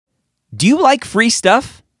Do you like free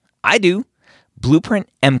stuff? I do.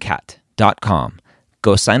 BlueprintMCAT.com.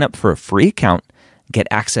 Go sign up for a free account. Get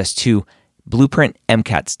access to Blueprint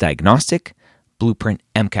MCAT's Diagnostic, Blueprint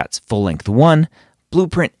MCAT's Full-Length 1,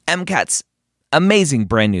 Blueprint MCAT's amazing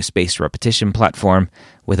brand new spaced repetition platform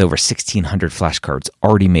with over 1,600 flashcards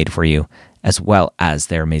already made for you, as well as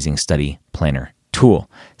their amazing study planner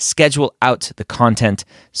tool. Schedule out the content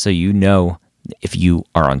so you know if you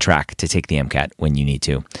are on track to take the MCAT when you need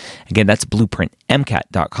to. Again, that's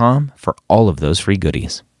BlueprintMCAT.com for all of those free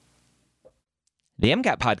goodies. The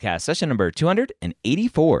MCAT Podcast, session number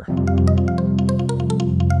 284.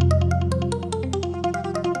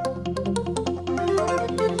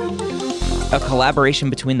 A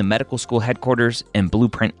collaboration between the medical school headquarters and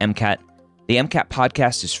Blueprint MCAT. The MCAT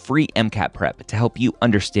Podcast is free MCAT prep to help you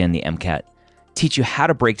understand the MCAT, teach you how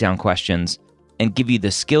to break down questions, and give you the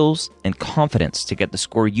skills and confidence to get the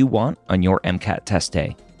score you want on your MCAT test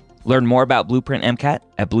day. Learn more about Blueprint MCAT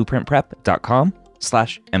at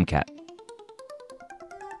blueprintprep.com/MCAT.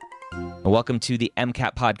 Welcome to the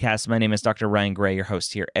MCAT Podcast. My name is Dr. Ryan Gray, your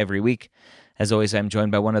host here every week. As always, I'm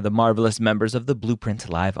joined by one of the marvelous members of the Blueprint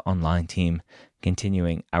Live online team,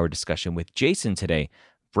 continuing our discussion with Jason today,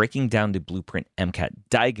 breaking down the Blueprint MCAT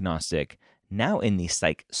Diagnostic, now in the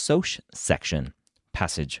Psych section,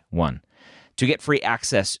 Passage 1. To get free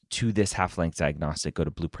access to this half-length diagnostic, go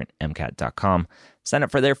to blueprintmcat.com. Sign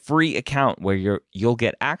up for their free account where you'll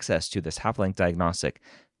get access to this half-length diagnostic,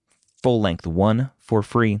 full-length 1 for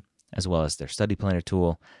free, as well as their study planner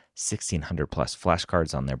tool, 1,600 plus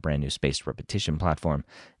flashcards on their brand new spaced repetition platform,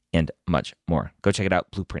 and much more. Go check it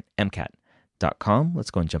out, blueprintmcat.com.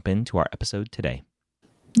 Let's go and jump into our episode today.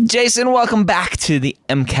 Jason, welcome back to the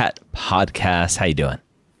MCAT Podcast. How you doing?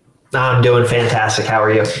 I'm doing fantastic. How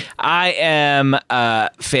are you? I am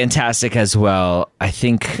fantastic as well. I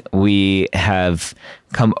think we have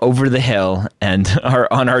come over the hill and are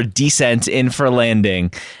on our descent in for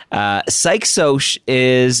landing. Psych Soc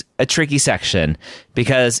is a tricky section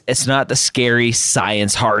because it's not the scary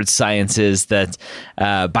science, hard sciences that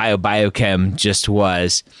biochem just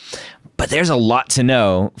was. But there's a lot to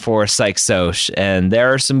know for Psych Soc, and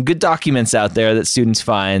there are some good documents out there that students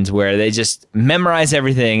find where they just memorize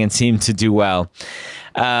everything and seem to do well.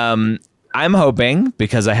 I'm hoping,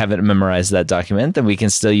 because I haven't memorized that document, that we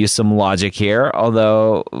can still use some logic here,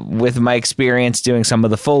 although with my experience doing some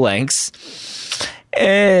of the full lengths,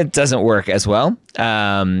 it doesn't work as well.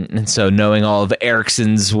 And so knowing all of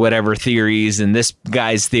Erickson's whatever theories and this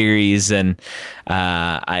guy's theories, and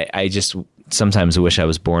I just sometimes wish I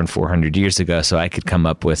was born 400 years ago so I could come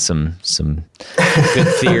up with some good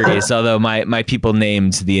theories. Although my people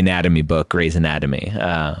named the anatomy book Gray's Anatomy,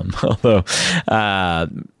 although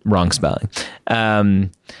wrong spelling.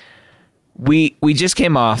 We just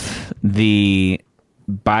came off the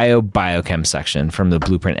biochem section from the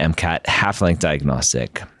Blueprint MCAT half-length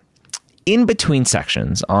diagnostic. In between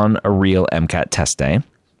sections on a real MCAT test day,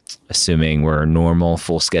 assuming we're normal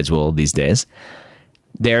full schedule these days,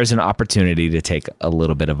 there's an opportunity to take a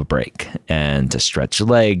little bit of a break and to stretch your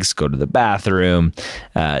legs, go to the bathroom,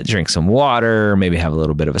 drink some water, maybe have a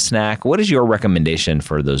little bit of a snack. What is your recommendation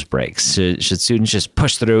for those breaks? Should students just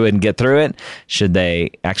push through and get through it? Should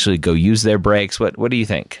they actually go use their breaks? What do you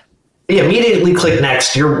think? Yeah, immediately click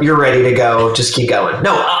next. You're ready to go. Just keep going.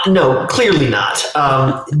 No, clearly not.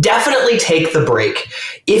 Definitely take the break.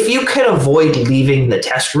 If you can avoid leaving the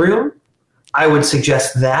test room, I would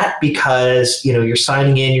suggest that, because you're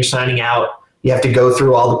signing in, you're signing out. You have to go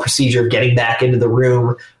through all the procedure of getting back into the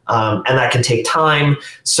room, and that can take time.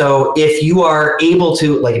 So if you are able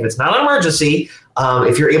to, like if it's not an emergency,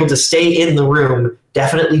 if you're able to stay in the room,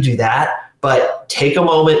 definitely do that. But take a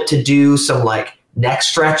moment to do some like neck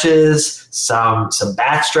stretches, some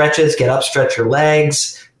back stretches, get up, stretch your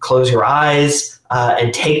legs, close your eyes,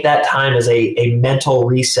 and take that time as a mental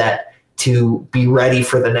reset to be ready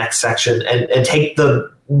for the next section, and take the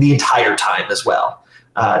entire time as well.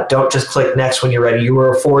 Don't just click next when you're ready. You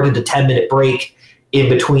were afforded a 10-minute break in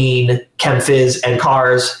between Chem Phys and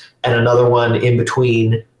Cars, and another one in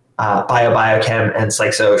between biochem and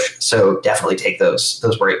Psych Soc. So definitely take those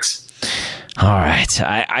breaks. All right.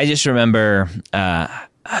 I just remember,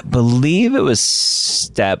 I believe it was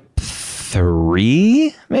step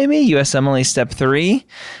 3, maybe USMLE step 3.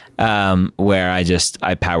 Where I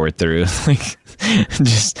powered through, like,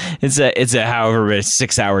 just it's a however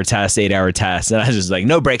 6-hour test, 8-hour test, and I was just like,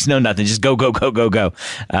 no breaks, no nothing, just go.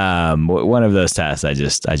 One of those tests I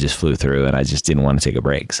just flew through, and I just didn't want to take a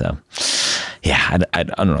break. So Yeah, I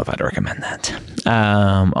don't know if I'd recommend that.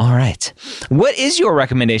 All right. What is your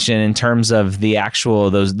recommendation in terms of the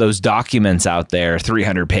actual, those documents out there,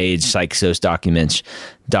 300-page PsychSoc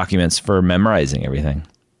documents for memorizing everything?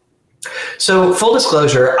 So full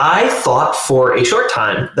disclosure, I thought for a short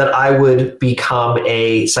time that I would become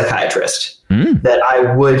a psychiatrist, that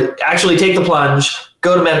I would actually take the plunge,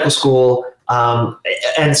 go to medical school.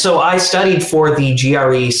 And so I studied for the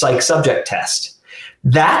GRE Psych subject test.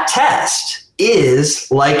 That test is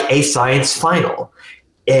like a science final,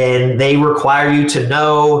 and they require you to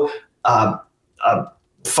know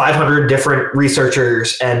 500 different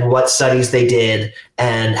researchers and what studies they did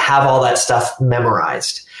and have all that stuff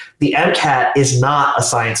memorized. The MCAT is not a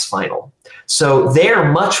science final. So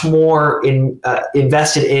they're much more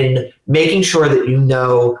invested in making sure that you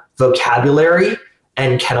know vocabulary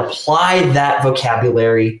and can apply that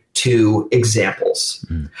vocabulary to examples.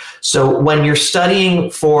 So when you're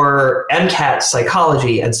studying for MCAT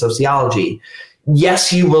psychology and sociology,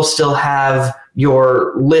 yes, you will still have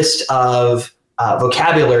your list of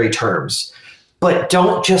vocabulary terms, but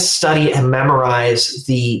don't just study and memorize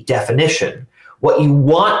the definition. What you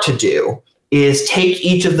want to do is take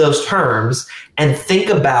each of those terms and think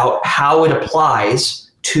about how it applies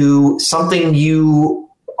to something you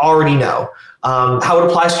already know. How it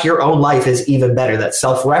applies to your own life is even better. That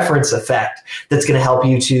self-reference effect that's going to help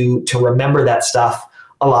you to remember that stuff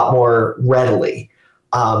a lot more readily.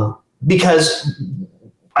 Because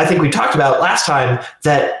I think we talked about last time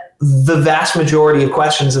that the vast majority of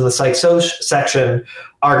questions in the psych-soc section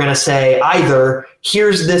are going to say either,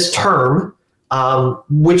 here's this term,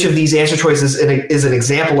 which of these answer choices is an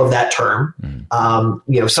example of that term?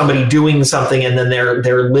 Somebody doing something and then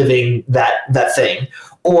they're living that thing.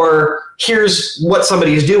 Or here's what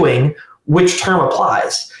somebody is doing, which term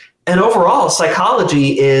applies. And overall,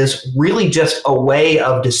 psychology is really just a way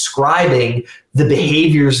of describing the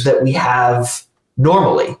behaviors that we have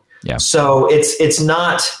normally. Yeah. So it's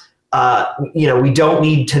not, we don't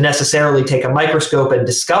need to necessarily take a microscope and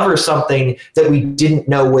discover something that we didn't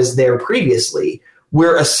know was there previously.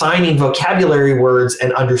 We're assigning vocabulary words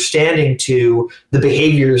and understanding to the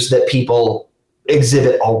behaviors that people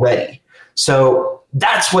exhibit already. So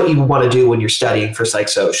that's what you want to do when you're studying for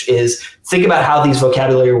PsychSoc, is think about how these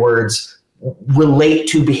vocabulary words relate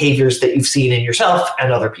to behaviors that you've seen in yourself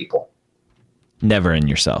and other people. Never in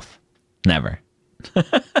yourself. Never. There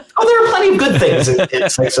are plenty of good things in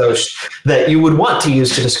PsychSoc that you would want to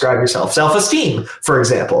use to describe yourself. Self-esteem, for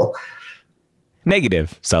example.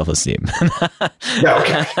 Negative self-esteem.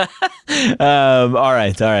 Okay. All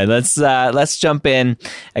right. Let's jump in.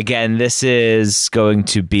 Again, this is going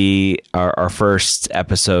to be our first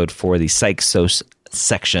episode for the PsychSoc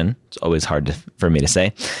section. It's always hard for me to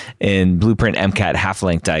say. In Blueprint MCAT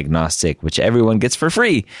Half-Length Diagnostic, which everyone gets for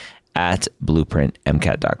free at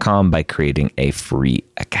blueprintmcat.com by creating a free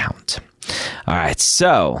account. All right.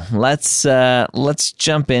 So let's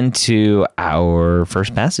jump into our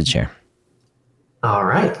first passage here. All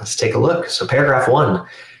right, let's take a look. So paragraph 1,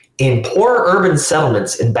 in poor urban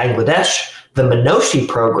settlements in Bangladesh, the Minoshi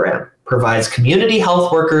program provides community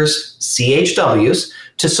health workers, CHWs,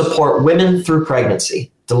 to support women through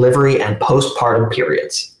pregnancy, delivery, and postpartum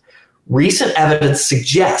periods. Recent evidence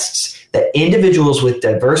suggests that individuals with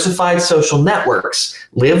diversified social networks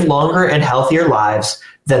live longer and healthier lives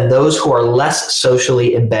than those who are less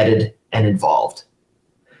socially embedded and involved.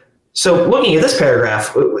 So looking at this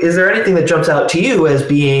paragraph, is there anything that jumps out to you as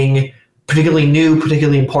being particularly new,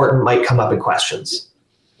 particularly important, might come up in questions?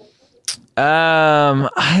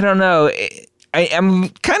 I don't know. I'm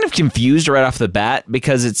kind of confused right off the bat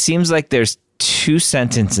because it seems like there's two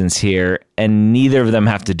sentences here and neither of them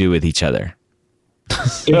have to do with each other.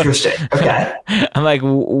 Interesting. Okay. I'm like,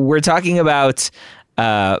 we're talking about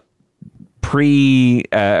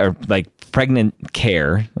pregnant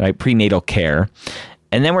care, right? Prenatal care.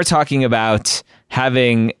 And then we're talking about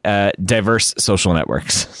having diverse social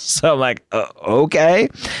networks. So I'm like, okay.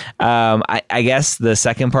 I guess the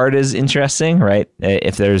second part is interesting, right?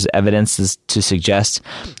 If there's evidence to suggest,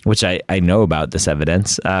 which I know about this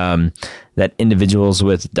evidence, that individuals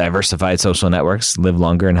with diversified social networks live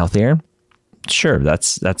longer and healthier. Sure,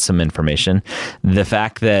 that's some information. The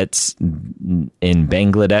fact that in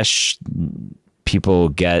Bangladesh, people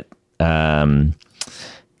get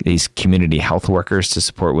these community health workers to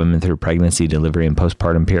support women through pregnancy, delivery, and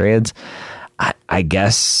postpartum periods. I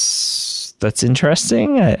guess that's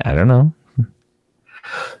interesting. I don't know.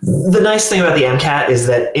 The nice thing about the MCAT is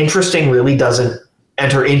that interesting really doesn't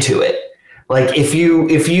enter into it. Like if you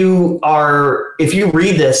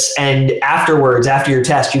read this and afterwards, after your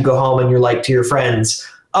test, you go home and you're like to your friends,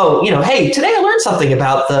 oh, hey, today I learned something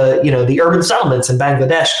about the urban settlements in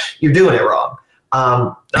Bangladesh. You're doing it wrong.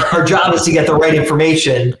 Our job is to get the right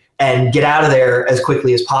information and get out of there as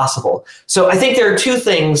quickly as possible. So I think there are two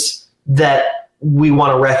things that we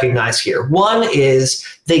want to recognize here. One is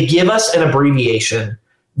they give us an abbreviation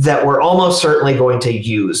that we're almost certainly going to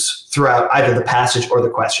use throughout either the passage or the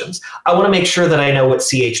questions. I want to make sure that I know what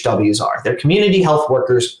CHWs are. They're community health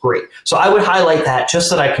workers. Great. So I would highlight that just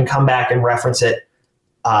so that I can come back and reference it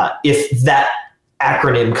if that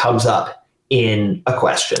acronym comes up in a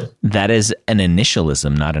question. That is an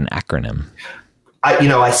initialism, not an acronym.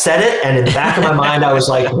 I said it, and in the back of my mind, I was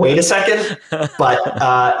like, wait a second. But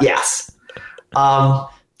yes. And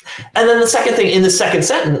then the second thing, in the second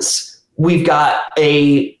sentence, we've got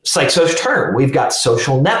a psychosocial term. We've got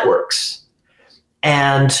social networks.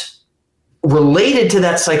 And related to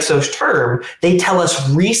that psychosocial term, they tell us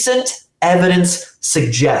recent evidence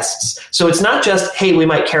suggests. So it's not just, hey, we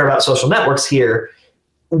might care about social networks here.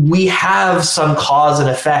 We have some cause and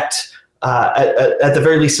effect, at the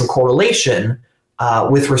very least some correlation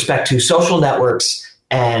with respect to social networks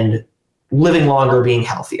and living longer, being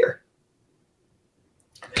healthier.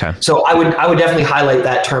 Okay. So I would definitely highlight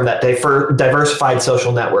that term, that diversified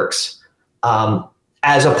social networks,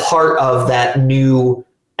 as a part of that new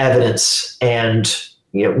evidence, and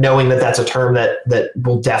knowing that that's a term that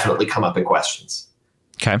will definitely come up in questions.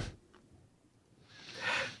 Okay.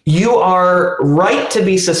 You are right to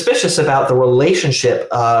be suspicious about the relationship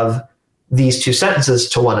of these two sentences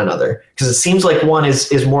to one another, because it seems like one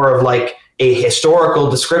is more of like a historical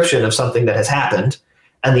description of something that has happened,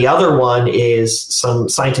 and the other one is some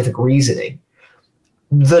scientific reasoning.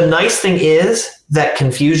 The nice thing is that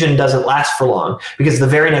confusion doesn't last for long, because the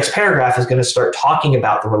very next paragraph is going to start talking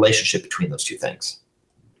about the relationship between those two things.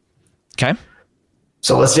 Okay.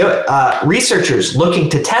 So let's do it. Researchers looking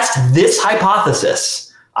to test this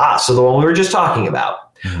hypothesis, so the one we were just talking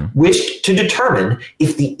about, wished to determine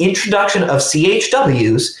if the introduction of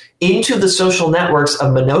CHWs into the social networks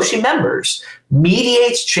of Minoshi members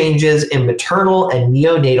mediates changes in maternal and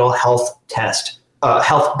neonatal health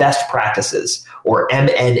best practices, or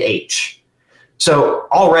MNH. So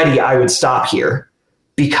already I would stop here,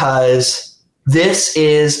 because this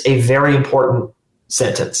is a very important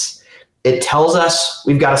sentence. It tells us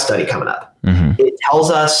we've got a study coming up. It tells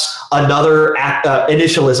us another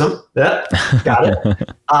initialism, got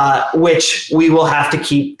it, which we will have to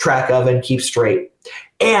keep track of and keep straight.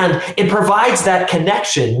 And it provides that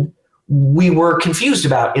connection we were confused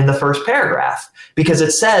about in the first paragraph, because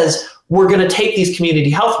it says we're going to take these community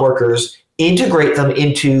health workers, integrate them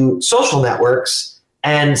into social networks,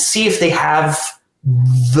 and see if they have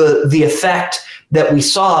the effect that we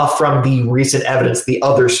saw from the recent evidence, the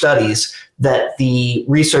other studies that the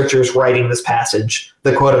researchers writing this passage,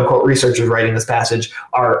 the quote unquote researchers writing this passage,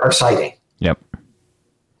 are citing. Yep.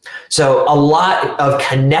 So a lot of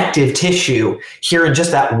connective tissue here in just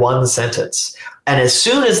that one sentence. And as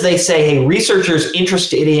soon as they say, hey, researchers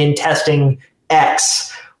interested in testing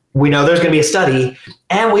X, we know there's going to be a study,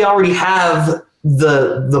 and we already have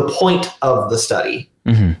the point of the study.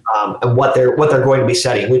 And what they're going to be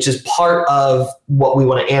studying, which is part of what we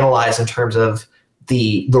want to analyze in terms of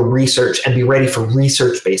the research, and be ready for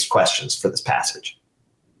research-based questions for this passage.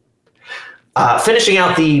 Finishing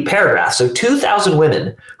out the paragraph. So 2,000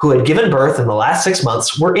 women who had given birth in the last 6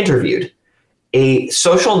 months were interviewed. A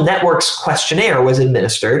social networks questionnaire was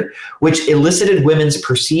administered, which elicited women's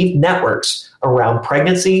perceived networks around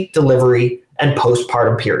pregnancy, delivery, and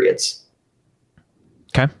postpartum periods.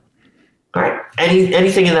 Okay. All right.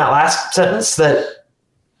 Anything in that last sentence that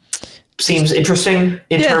seems interesting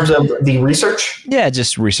in terms of the research? Yeah,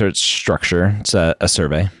 just research structure. It's a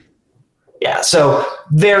survey. Yeah, so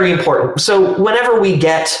very important. So whenever we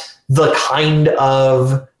get the kind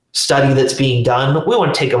of study that's being done, we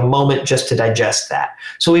want to take a moment just to digest that.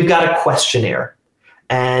 So we've got a questionnaire.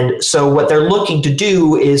 And so what they're looking to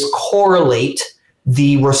do is correlate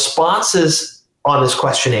the responses on this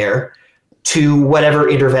questionnaire to whatever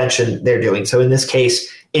intervention they're doing. So in this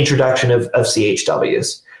case, introduction of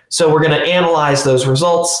CHWs. So we're going to analyze those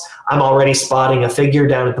results. I'm already spotting a figure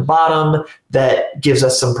down at the bottom that gives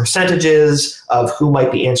us some percentages of who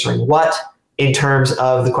might be answering what in terms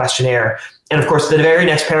of the questionnaire. And of course, the very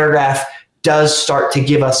next paragraph does start to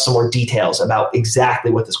give us some more details about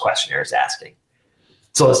exactly what this questionnaire is asking.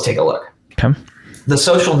 So let's take a look. Okay. The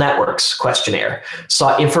social networks questionnaire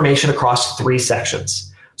sought information across 3 sections.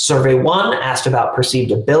 Survey 1 asked about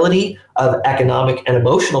perceived ability of economic and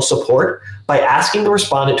emotional support by asking the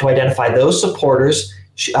respondent to identify those supports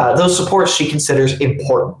she considers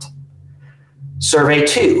important. Survey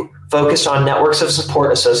 2 focused on networks of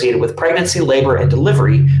support associated with pregnancy, labor, and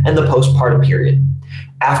delivery, and the postpartum period.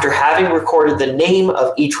 After having recorded the name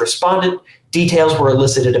of each respondent, details were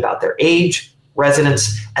elicited about their age,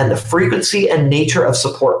 residence, and the frequency and nature of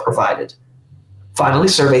support provided. Finally,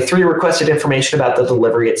 Survey 3 requested information about the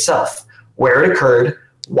delivery itself, where it occurred,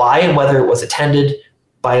 why and whether it was attended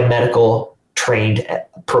by a medical trained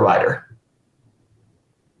provider.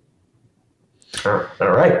 All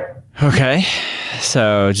right. Okay.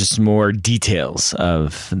 So just more details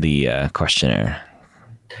of the questionnaire.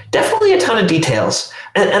 Definitely a ton of details.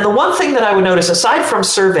 And the one thing that I would notice, aside from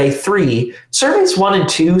Survey 3, Surveys 1 and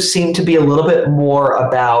 2 seem to be a little bit more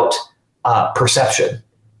about perception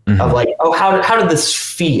of like, oh, how did this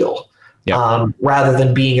feel? Yep. Rather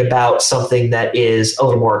than being about something that is a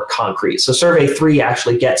little more concrete. So Survey 3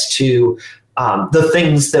 actually gets to the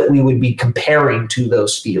things that we would be comparing to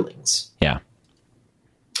those feelings. Yeah.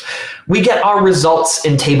 We get our results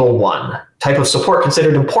in Table 1. Type of support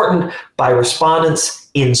considered important by respondents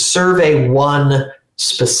in Survey 1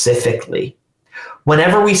 specifically.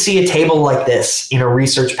 Whenever we see a table like this in a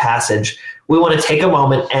research passage, we want to take a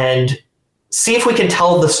moment and see if we can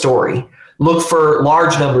tell the story. Look for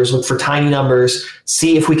large numbers, look for tiny numbers,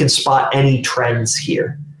 see if we can spot any trends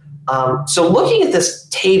here. So looking at this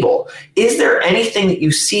table, is there anything that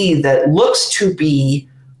you see that looks to be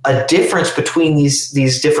a difference between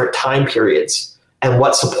these different time periods and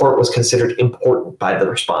what support was considered important by the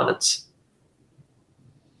respondents?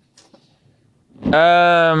 What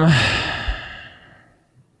am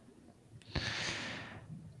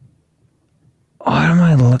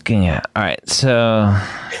I looking at? All right, so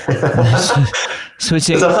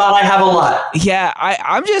switching. Because I thought I have a lot. Yeah,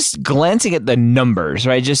 I'm just glancing at the numbers,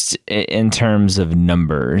 right? Just in terms of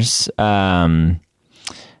numbers,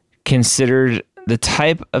 considered the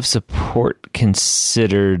type of support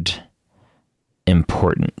considered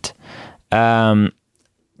important.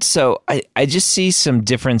 So I just see some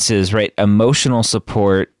differences, right? Emotional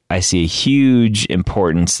support, I see a huge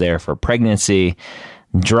importance there for pregnancy.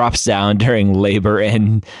 Drops down during labor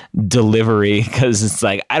and delivery because it's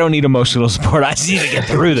like, I don't need emotional support. I just need to get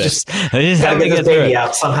through this. I just have to get this baby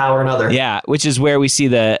out somehow or another. Yeah, which is where we see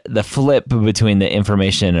the flip between the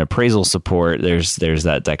information and appraisal support. There's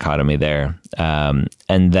that dichotomy there. And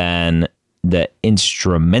then the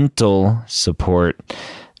instrumental support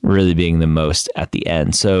really being the most at the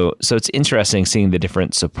end. So it's interesting seeing the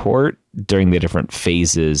different support during the different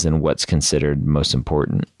phases and what's considered most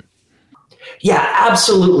important. Yeah,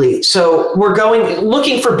 absolutely. So we're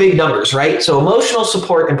looking for big numbers, right? So emotional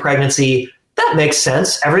support in pregnancy, that makes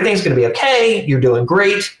sense. Everything's going to be okay. You're doing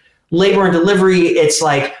great. Labor and delivery, it's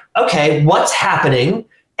like, okay, what's happening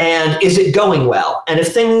and is it going well? And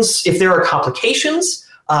if there are complications,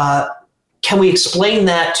 can we explain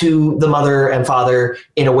that to the mother and father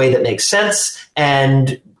in a way that makes sense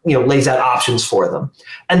and lays out options for them?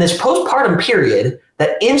 And this postpartum period,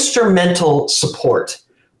 that instrumental support,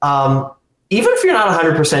 even if you're not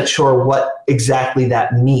 100% sure what exactly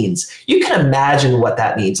that means, you can imagine what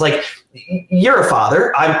that means. Like, you're a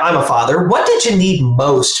father, I'm a father. What did you need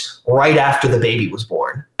most right after the baby was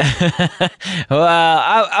born?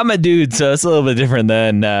 Well, I'm a dude, so it's a little bit different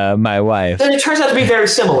than my wife. Then it turns out to be very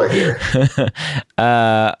similar here.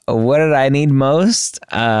 What did I need most?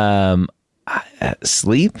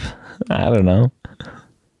 Sleep? I don't know.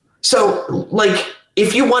 So, like,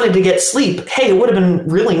 if you wanted to get sleep, hey, it would have been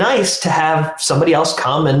really nice to have somebody else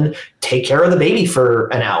come and take care of the baby for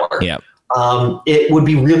an hour. Yeah. It would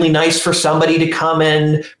be really nice for somebody to come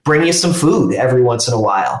and bring you some food every once in a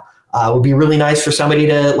while. It would be really nice for somebody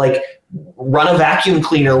to run a vacuum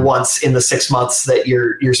cleaner once in the 6 months that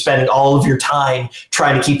you're spending all of your time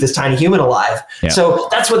trying to keep this tiny human alive. Yeah. So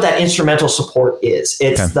that's what that instrumental support is.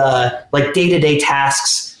 It's the day-to-day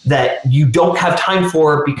tasks that you don't have time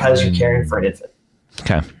for because you're caring for an infant.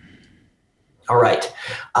 Okay. All right.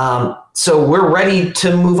 So we're ready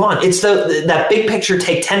to move on. It's that big picture,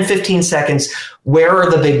 take 10, 15 seconds. Where are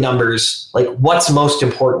the big numbers? Like, what's most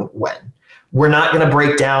important when? We're not going to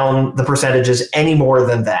break down the percentages any more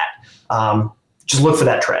than that. Just look for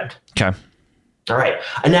that trend. Okay. All right.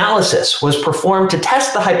 Analysis was performed to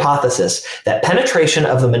test the hypothesis that penetration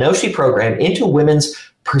of the Minoshi program into women's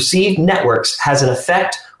perceived networks has an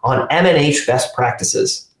effect on MNH best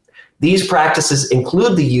practices. These practices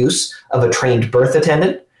include the use of a trained birth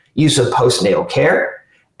attendant, use of postnatal care,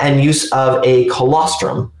 and use of a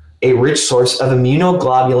colostrum, a rich source of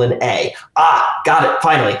immunoglobulin A. Got it,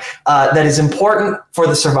 finally. That is important for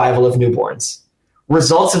the survival of newborns.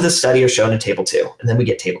 Results of this study are shown in Table 2, and then we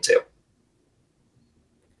get Table 2.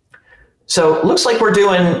 So it looks like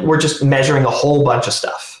we're just measuring a whole bunch of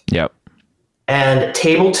stuff. Yep. And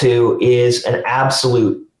table 2 is an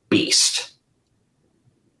absolute beast.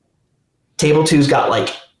 Table 2's got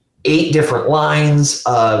like 8 different lines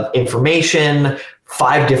of information,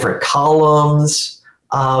 5 different columns.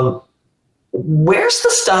 Where's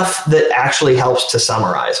the stuff that actually helps to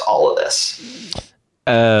summarize all of this?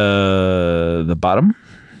 The bottom?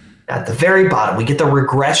 At the very bottom, we get the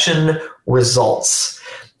regression results.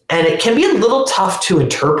 And it can be a little tough to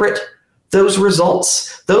interpret those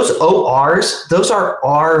results. Those ORs, those are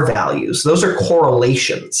R values. Those are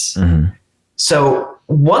correlations. Mm-hmm. So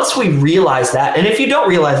once we realize that, and if you don't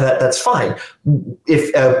realize that, that's fine.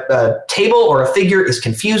 If a table or a figure is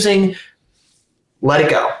confusing, let it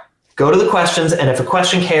go. Go to the questions, and if a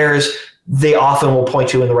question cares, they often will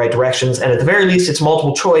point you in the right directions. And at the very least, it's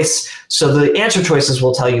multiple choice, so the answer choices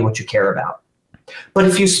will tell you what you care about. But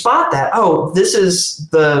if you spot that, oh, this is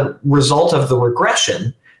the result of the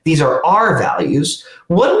regression, these are R values,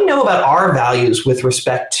 what do we know about R values with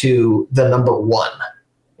respect to the number 1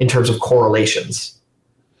 in terms of correlations?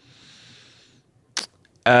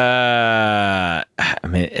 I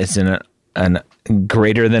mean, isn't an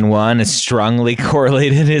greater than 1 is strongly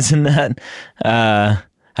correlated, isn't that?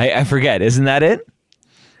 I forget. Isn't that it?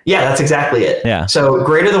 Yeah, that's exactly it. Yeah. So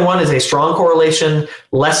greater than 1 is a strong correlation.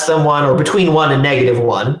 Less than 1, or between 1 and negative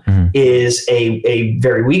 1, mm-hmm. is a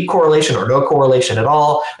very weak correlation or no correlation at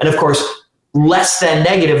all. And of course, less than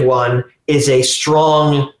negative 1 is a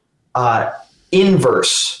strong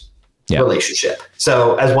inverse relationship.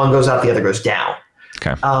 So as one goes up, the other goes down.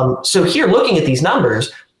 Okay. So here, looking at these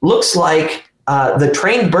numbers, looks like the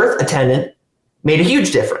trained birth attendant made a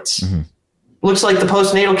huge difference. Mm-hmm. Looks like the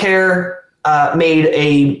postnatal care made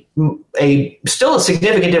a still a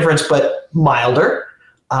significant difference, but milder,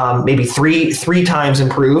 maybe three times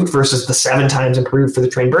improved versus the 7 times improved for the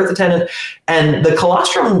trained birth attendant. And the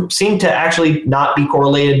colostrum seemed to actually not be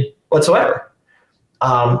correlated whatsoever.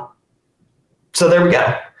 So there we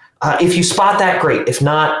go. If you spot that, great. If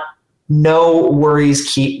not, no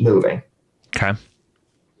worries. Keep moving. Okay.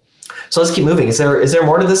 So let's keep moving. Is there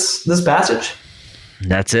more to this passage?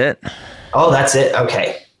 That's it. Oh, that's it.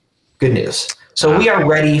 Okay. Good news. So we are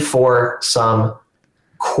ready for some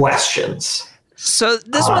questions. So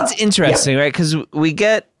this one's interesting, right? Because we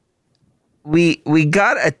got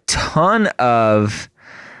a ton of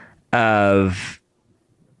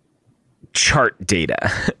chart data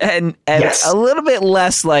and yes. a little bit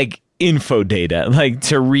less like info data, like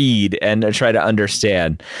to read and to try to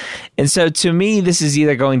understand. And so to me, this is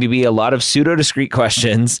either going to be a lot of pseudo-discrete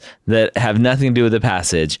questions that have nothing to do with the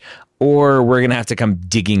passage, or we're going to have to come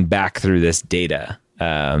digging back through this data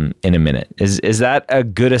in a minute. Is that a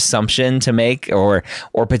good assumption to make, or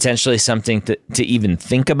potentially something to even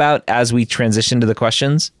think about as we transition to the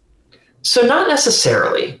questions? So not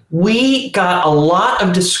necessarily. We got a lot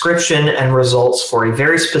of description and results for a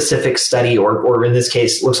very specific study, or in this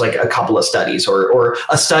case, looks like a couple of studies, or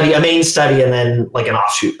a study, a main study, and then like an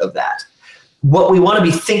offshoot of that. What we want to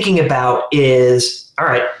be thinking about is, all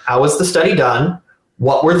right, how was the study done?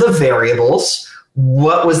 What were the variables?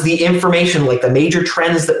 What was the information, like the major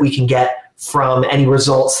trends that we can get from any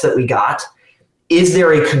results that we got? Is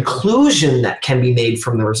there a conclusion that can be made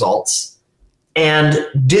from the results? And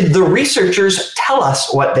did the researchers tell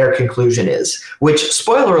us what their conclusion is? Which,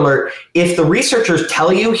 spoiler alert, if the researchers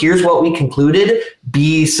tell you, here's what we concluded,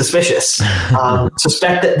 be suspicious.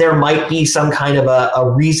 Suspect that there might be some kind of a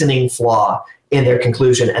reasoning flaw in their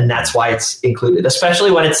conclusion, and that's why it's included,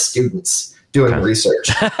 especially when it's students doing research.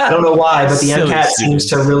 I don't know why, but the MCAT seems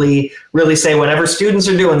to really, really say whenever students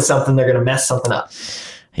are doing something, they're going to mess something up.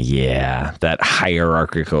 Yeah, that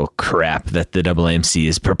hierarchical crap that the AAMC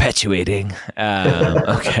is perpetuating.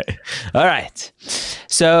 Okay. All right.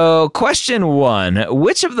 So question 1,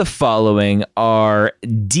 which of the following are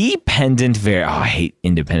dependent I hate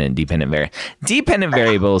independent, dependent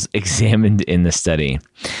variables examined in the study?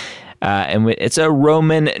 And it's a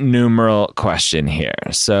Roman numeral question here.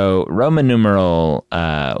 So Roman numeral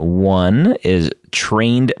 1 is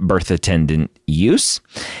trained birth attendant use.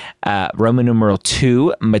 Roman numeral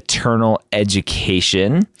 2, maternal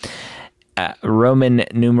education. Roman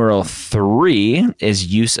numeral 3 is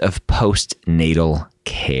use of postnatal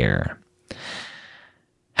care.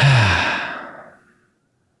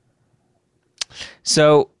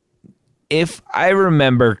 So if I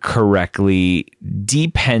remember correctly,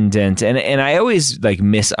 dependent, and I always like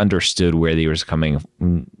misunderstood where they was coming,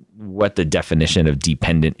 what the definition of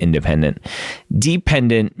dependent, independent.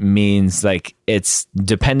 Dependent means like it's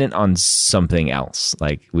dependent on something else.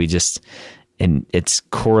 Like and it's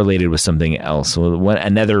correlated with something else,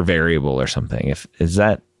 another variable or something.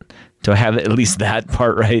 Do I have at least that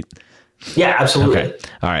part right? Yeah, absolutely. Okay.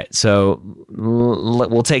 All right. So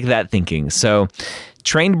we'll take that thinking. So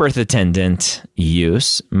trained birth attendant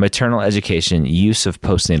use, maternal education, use of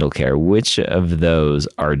postnatal care. Which of those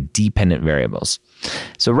are dependent variables?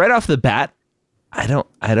 So right off the bat, I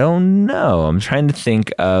don't know. I'm trying to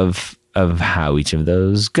think of how each of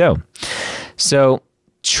those go. So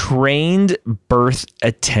trained birth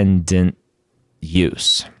attendant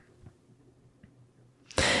use.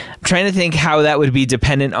 I'm trying to think how that would be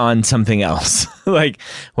dependent on something else. Like,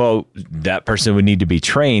 well, that person would need to be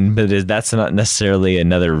trained, but that's not necessarily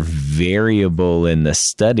another variable in the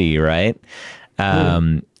study, right?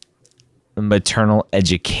 Maternal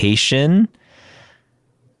education.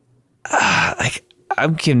 Like,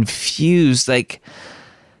 I'm confused. Like,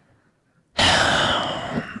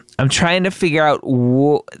 I'm trying to figure out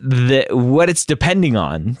what it's depending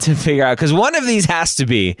on to figure out, because one of these has to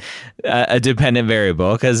be a dependent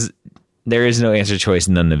variable, because there is no answer choice,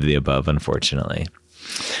 none of the above, unfortunately.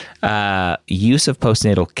 Use of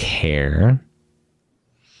postnatal care.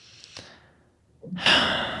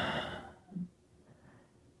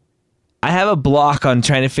 I have a block on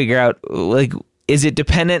trying to figure out, like, is it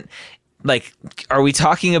dependent? Like, are we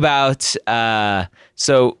talking about,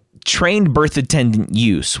 so trained birth attendant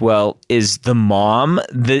use? Well, is the mom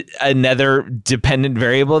another dependent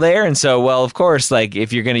variable there? And so, well, of course, like,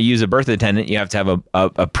 if you're going to use a birth attendant, you have to have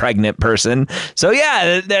a pregnant person. So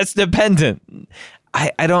yeah, that's dependent.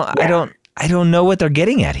 I don't know what they're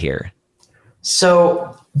getting at here.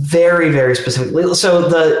 So very, very specifically. So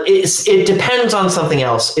it depends on something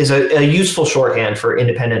else is a useful shorthand for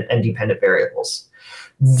independent and dependent variables.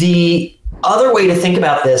 The other way to think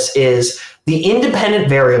about this is the independent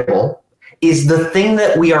variable is the thing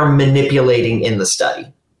that we are manipulating in the study.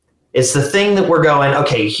 It's the thing that we're going,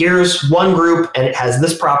 okay, here's one group and it has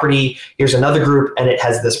this property. Here's another group and it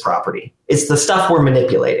has this property. It's the stuff we're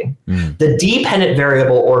manipulating. The dependent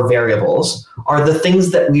variable or variables are the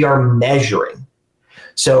things that we are measuring.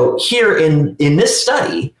 So here in this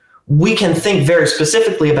study, we can think very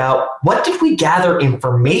specifically about what did we gather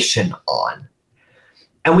information on?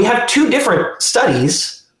 And we have two different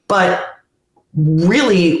studies, but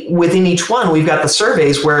really within each one, we've got the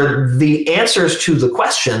surveys where the answers to the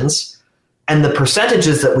questions and the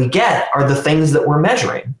percentages that we get are the things that we're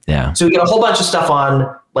measuring. Yeah. So we get a whole bunch of stuff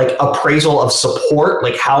on like appraisal of support,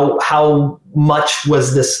 like how much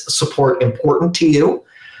was this support important to you?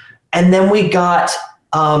 And then we got,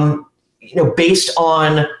 based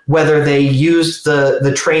on whether they used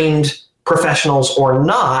the trained professionals or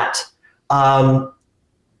not,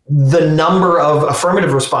 the number of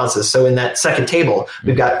affirmative responses. So in that second table,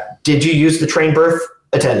 we've got, did you use the trained birth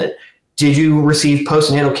attendant? Did you receive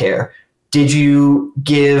postnatal care? Did you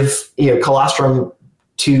give colostrum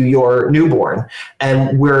to your newborn?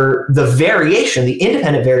 And where the variation, the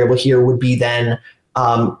independent variable here would be then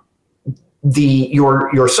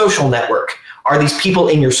your social network. Are these people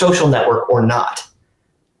in your social network or not?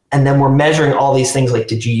 And then we're measuring all these things like,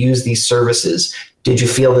 did you use these services? Did you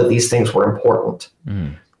feel that these things were important?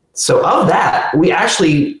 So of that, we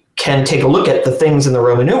actually can take a look at the things in the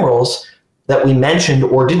Roman numerals that we mentioned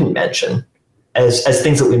or didn't mention as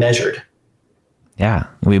things that we measured. Yeah,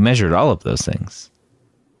 we measured all of those things.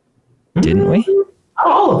 Didn't we? Not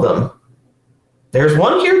all of them. There's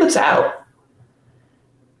one here that's out.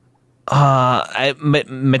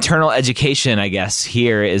 Maternal education, I guess,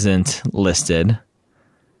 here isn't listed.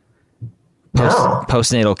 No.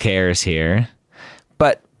 Postnatal care is here.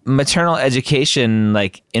 But maternal education,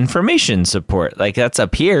 like information support, like that's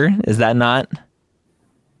up here. Is that not?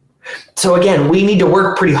 So again, we need to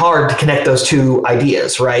work pretty hard to connect those two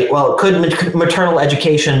ideas, right? Well, could maternal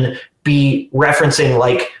education be referencing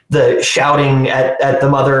like the shouting at the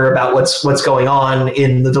mother about what's going on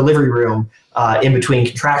in the delivery room in between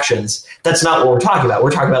contractions? That's not what we're talking about.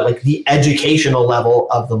 We're talking about like the educational level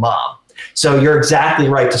of the mom. So you're exactly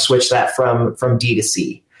right to switch that from D to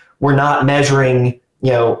C. We're not measuring,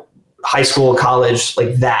 high school, college,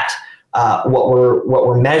 like that. What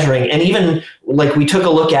we're measuring, and even like we took a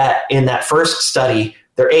look at in that first study,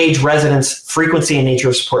 their age, residence, frequency, and nature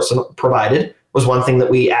of support provided was one thing that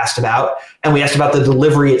we asked about, and we asked about the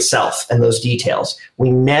delivery itself and those details. We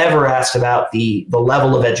never asked about the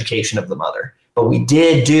level of education of the mother, but we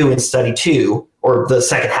did do in study 2, or the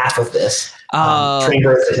second half of this, trained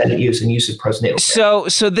birth attendant use and use of postnatal care.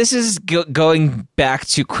 So this is going back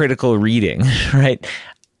to critical reading, right?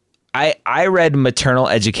 I read maternal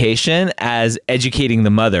education as educating the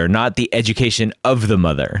mother, not the education of the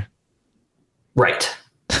mother. Right.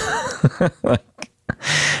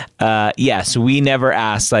 Yes, we never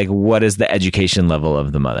asked like what is the education level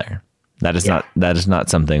of the mother. That is not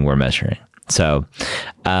something we're measuring. So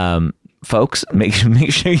folks, make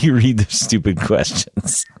sure you read the stupid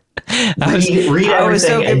questions. Read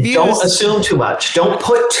everything and don't assume too much. Don't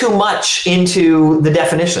put too much into the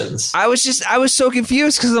definitions. I was so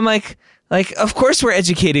confused because I'm like, of course we're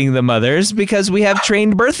educating the mothers because we have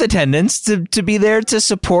trained birth attendants to be there to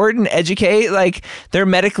support and educate. Like, they're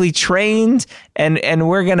medically trained, and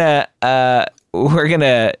we're gonna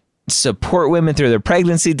support women through their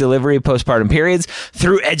pregnancy, delivery, postpartum periods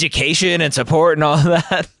through education and support and all of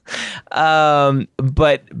that.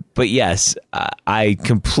 But yes, I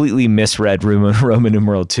completely misread Roman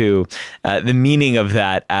numeral 2, the meaning of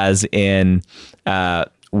that as in,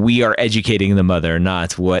 we are educating the mother,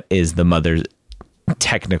 not what is the mother's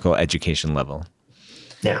technical education level.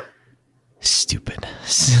 Yeah. Stupid.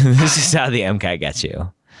 This is how the MCAT gets you.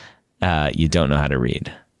 You don't know how to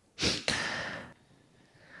read.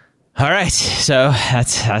 All right. So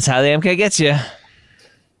that's how the MCAT gets you.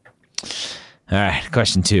 All right.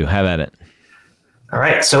 Question 2. Have at it. All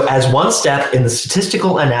right. So as one step in the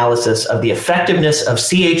statistical analysis of the effectiveness of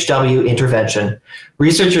CHW intervention,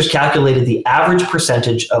 researchers calculated the average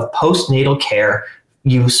percentage of postnatal care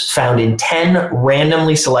use found in 10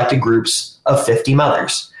 randomly selected groups of 50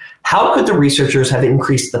 mothers. How could the researchers have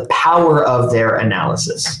increased the power of their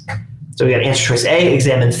analysis? So we got answer choice A,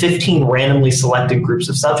 examine 15 randomly selected groups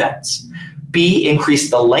of subjects. B, increase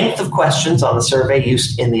the length of questions on the survey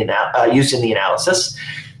used in the analysis.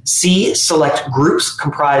 C, select groups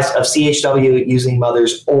comprised of CHW using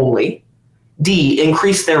mothers only. D,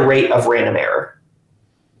 increase their rate of random error.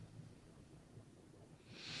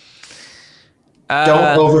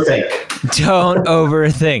 Don't overthink. Don't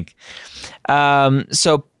overthink.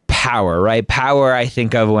 So power, right? Power I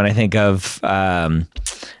think of when I think of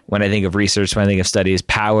research, when I think of studies.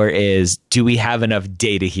 Power is, do we have enough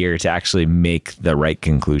data here to actually make the right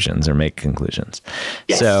conclusions or make conclusions?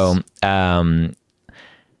 Yes. So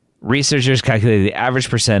researchers calculated the average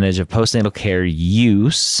percentage of postnatal care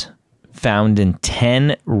use found in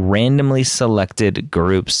 10 randomly selected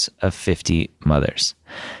groups of 50 mothers.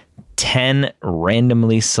 10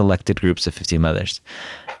 randomly selected groups of 50 mothers.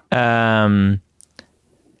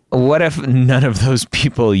 What if none of those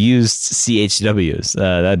people used CHWs?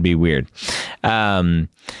 That'd be weird.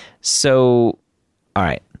 So, all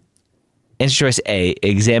right. Answer choice A,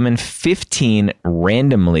 examine 15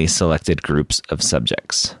 randomly selected groups of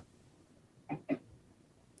subjects.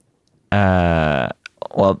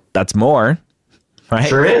 Well, that's more, right?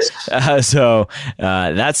 Sure is. So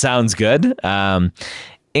that sounds good.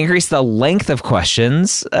 Increase the length of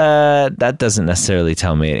questions. That doesn't necessarily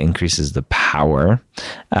tell me it increases the power.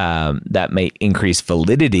 That may increase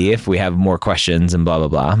validity if we have more questions and blah, blah,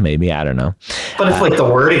 blah. Maybe, I don't know. But if like the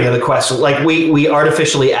wording of the question, like we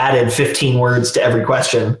artificially added 15 words to every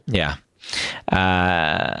question. Yeah.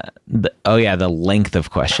 The length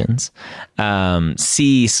of questions.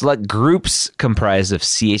 C, select groups comprised of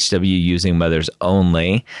CHW using mothers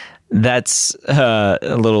only. That's a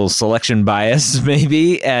little selection bias,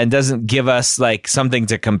 maybe, and doesn't give us like something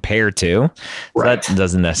to compare to. Right. That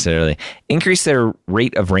doesn't necessarily increase their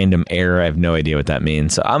rate of random error. I have no idea what that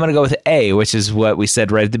means. So I'm going to go with A, which is what we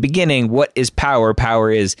said right at the beginning. What is power? Power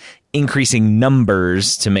is increasing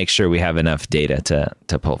numbers to make sure we have enough data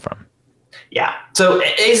to pull from. Yeah. So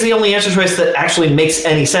A is the only answer choice that actually makes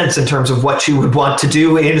any sense in terms of what you would want to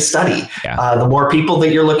do in a study. Yeah. The more people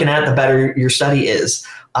that you're looking at, the better your study is.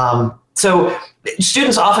 So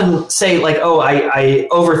students often say like, oh, I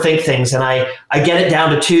overthink things and I get it down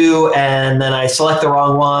to 2 and then I select the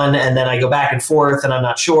wrong one and then I go back and forth and I'm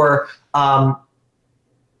not sure.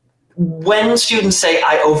 When students say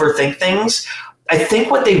I overthink things, I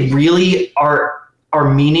think what they really are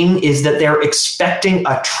meaning is that they're expecting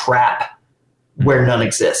a trap where none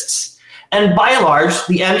exists. And by and large,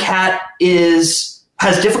 the MCAT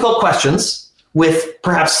has difficult questions with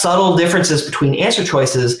perhaps subtle differences between answer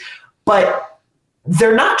choices, but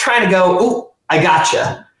they're not trying to go, oh, I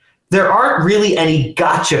gotcha. There aren't really any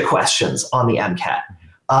gotcha questions on the MCAT.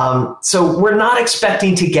 So we're not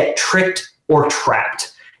expecting to get tricked or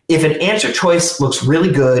trapped. If an answer choice looks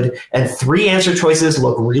really good and 3 answer choices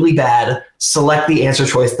look really bad, select the answer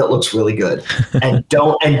choice that looks really good. and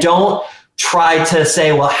don't try to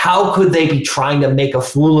say, well, how could they be trying to make a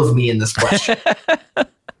fool of me in this question?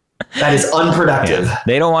 That is unproductive. Yeah.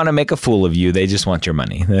 They don't want to make a fool of you. They just want your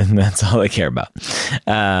money. That's all they care about.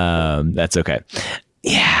 That's okay.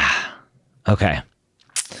 Yeah. Okay.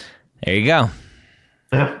 There you go.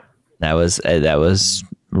 Yeah. That was a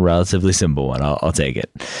relatively simple one. I'll take it.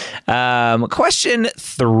 Question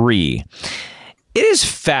 3. It is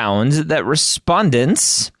found that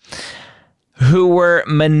respondents who were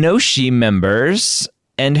Minoshi members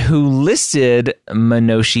and who listed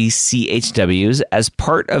Minoshi CHWs as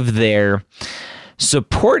part of their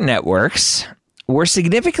support networks were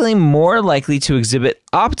significantly more likely to exhibit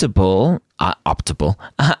optimal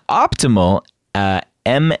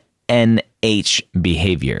MNH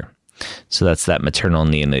behavior. So that's that maternal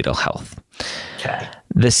neonatal health. Okay.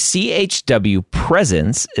 The CHW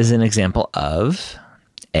presence is an example of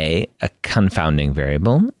A, a confounding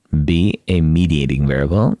variable, B, a mediating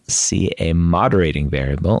variable, C, a moderating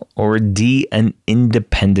variable, or D, an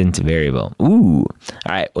independent variable. Ooh. All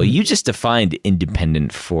right. Well, you just defined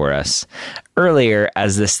independent for us earlier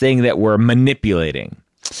as this thing that we're manipulating.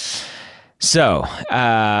 So,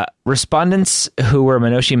 respondents who were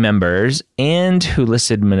Minoshi members and who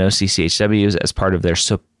listed Minoshi CHWs as part of their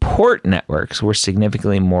support networks were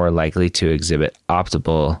significantly more likely to exhibit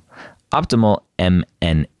optimal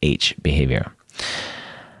MNH behavior.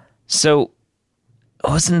 So,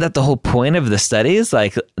 wasn't that the whole point of the studies?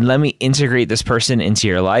 Like, let me integrate this person into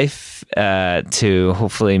your life to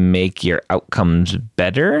hopefully make your outcomes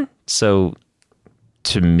better. So,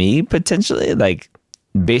 to me, potentially, like,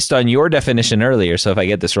 based on your definition earlier, so if I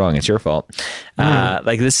get this wrong, it's your fault.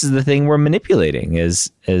 Like, this is the thing we're manipulating is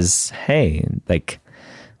hey, like,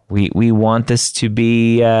 we want this to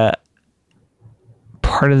be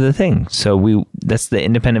part of the thing. So that's the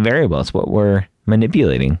independent variable. It's what we're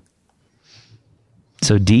manipulating.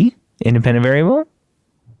 So D, independent variable?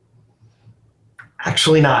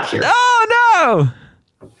 Actually not here. Oh,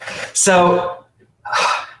 no! So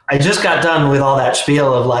I just got done with all that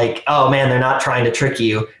spiel of like, oh man, they're not trying to trick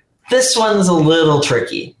you. This one's a little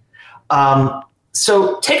tricky.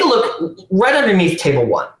 So take a look right underneath table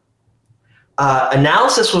 1.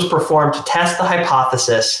 Analysis was performed to test the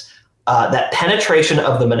hypothesis that penetration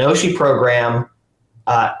of the Minoshi program,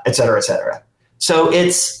 et cetera, et cetera. So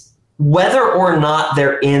it's whether or not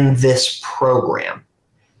they're in this program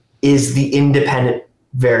is the independent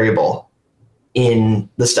variable in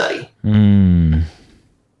the study.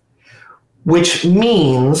 Which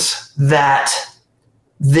means that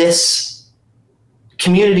this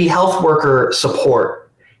community health worker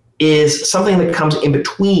support is something that comes in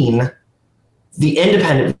between the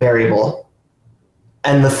independent variable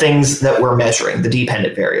and the things that we're measuring, the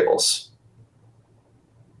dependent variables.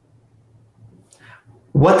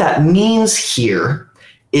 What that means here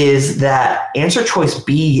is that answer choice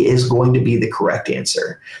B is going to be the correct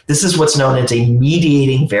answer. This is what's known as a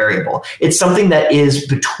mediating variable. It's something that is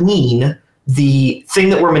between the thing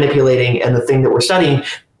that we're manipulating and the thing that we're studying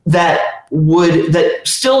that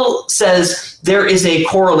still says there is a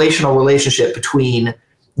correlational relationship between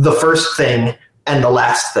the first thing and the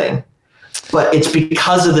last thing. But it's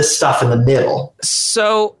because of this stuff in the middle.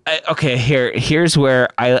 So, okay, here's where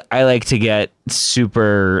I like to get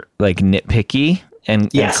super like nitpicky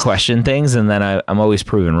and question things, and then I'm always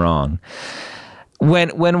proven wrong.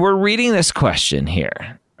 When we're reading this question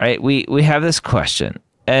here, right? We have this question,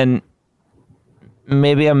 and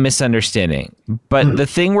maybe I'm misunderstanding, but the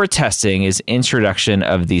thing we're testing is introduction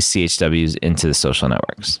of these CHWs into the social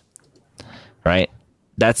networks, right?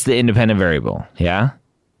 That's the independent variable, yeah?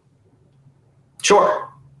 Sure.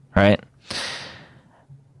 Right.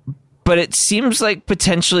 But it seems like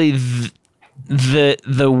potentially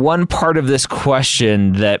the one part of this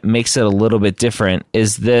question that makes it a little bit different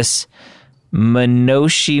is this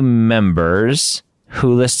Minoshi members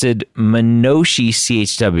who listed Minoshi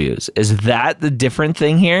CHWs. Is that the different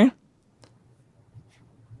thing here?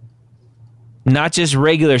 Not just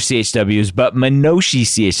regular CHWs, but Minoshi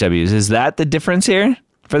CHWs. Is that the difference here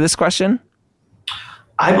for this question?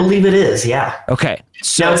 I believe it is, yeah. Okay.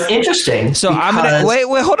 So now it's interesting. So I'm gonna wait.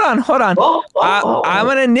 Hold on. I'm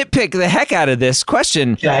gonna nitpick the heck out of this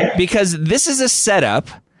question because this is a setup,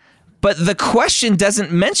 but the question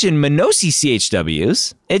doesn't mention Minoshi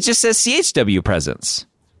CHWs. It just says CHW presence.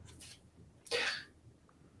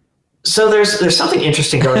 So there's something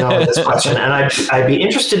interesting going on with this question, and I'd be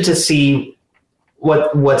interested to see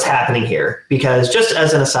what's happening here, because just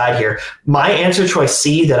as an aside here, my answer choice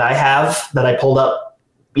C that I pulled up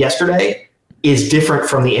yesterday is different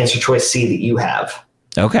from the answer choice C that you have.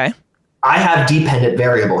 Okay. I have dependent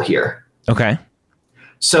variable here. Okay.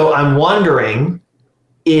 So I'm wondering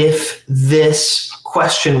if this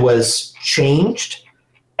question was changed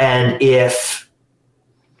and if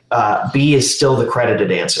B is still the credited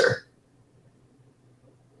answer.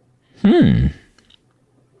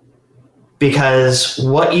 Because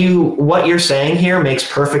what you're saying here makes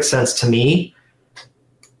perfect sense to me,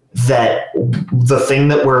 that the thing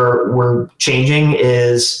that we're changing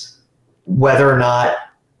is whether or not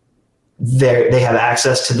they have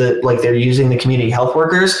access to they're using the community health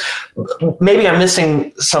workers. Maybe I'm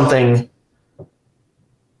missing something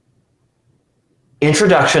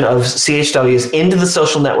introduction of CHWs into the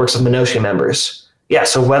social networks of Minoshi members. Yeah,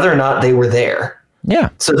 so whether or not they were there. Yeah.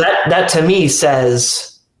 So that to me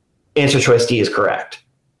says answer choice D is correct.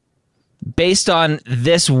 Based on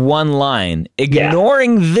this one line,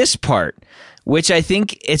 ignoring this part, which I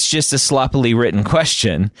think it's just a sloppily written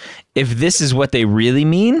question. If this is what they really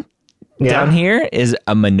mean down here is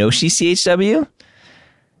a Minoshi CHW.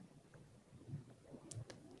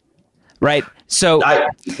 Right. So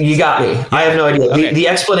you got me. I have no idea. Okay. The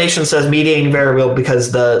explanation says mediating variable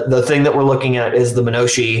because the thing that we're looking at is the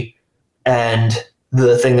Minoshi, and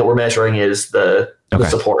the thing that we're measuring is the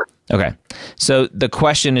support. Okay. So the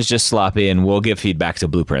question is just sloppy, and we'll give feedback to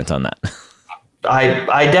Blueprint on that.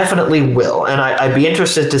 I definitely will, and I'd be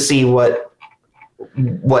interested to see what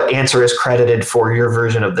answer is credited for your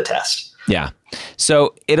version of the test. Yeah.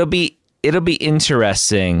 So it'll be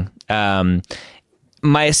interesting.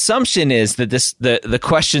 My assumption is that the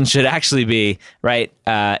question should actually be right.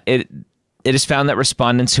 It is found that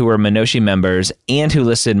respondents who were Minoshi members and who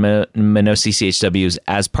listed Minoshi CHWs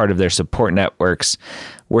as part of their support networks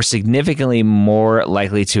were significantly more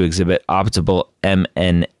likely to exhibit optimal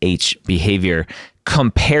MNH behavior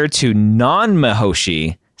compared to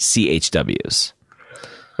non-Minoshi CHWs.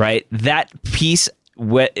 Right? That piece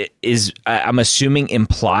is, I'm assuming,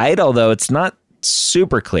 implied, although it's not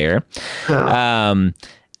super clear. And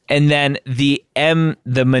then the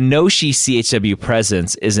Minoshi CHW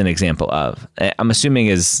presence is an example of. I'm assuming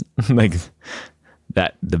is like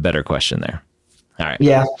that the better question there. All right.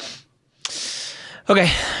 Yeah.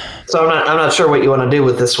 Okay. So I'm not sure what you want to do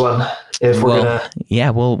with this one. If we're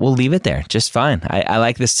we'll leave it there just fine. I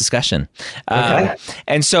like this discussion. Okay.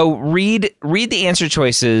 And so read the answer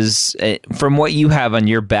choices from what you have on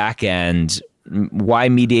your back end. Why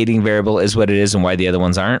mediating variable is what it is and why the other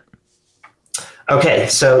ones aren't. Okay,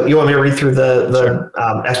 so you want me to read through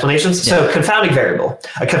the explanations? Yeah. So confounding variable.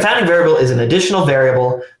 A confounding variable is an additional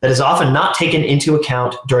variable that is often not taken into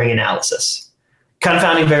account during analysis.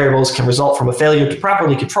 Confounding variables can result from a failure to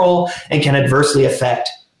properly control and can adversely affect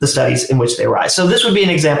the studies in which they arise. So this would be an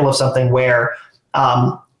example of something where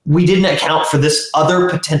we didn't account for this other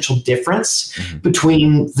potential difference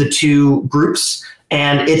between the two groups.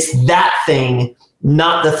 And it's that thing,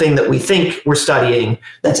 not the thing that we think we're studying,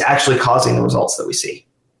 that's actually causing the results that we see.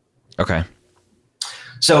 Okay.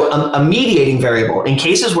 So a mediating variable, in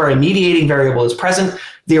cases where a mediating variable is present,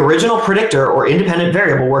 the original predictor or independent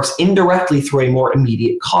variable works indirectly through a more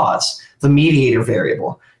immediate cause, the mediator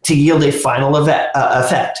variable, to yield a final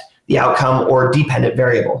effect, the outcome or dependent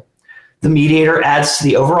variable. The mediator adds to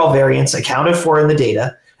the overall variance accounted for in the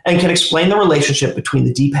data and can explain the relationship between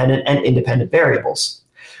the dependent and independent variables.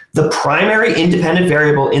 The primary independent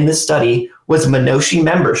variable in this study was Minoshi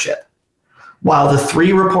membership, while the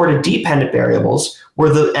three reported dependent variables were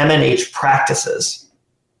the MNH practices.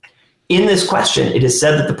 In this question, it is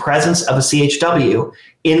said that the presence of a CHW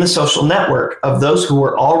in the social network of those who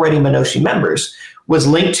were already Minoshi members was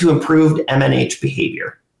linked to improved MNH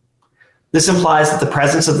behavior. This implies that the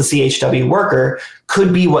presence of the CHW worker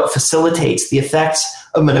could be what facilitates the effects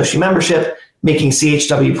of Minoshi membership, making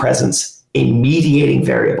CHW presence a mediating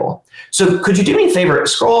variable. So could you do me a favor?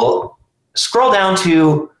 Scroll down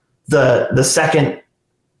to the second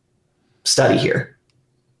study here.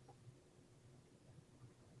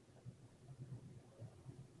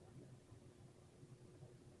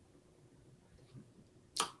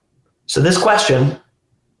 So this question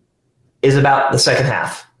is about the second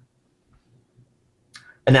half.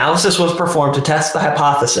 Analysis was performed to test the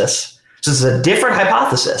hypothesis. So this is a different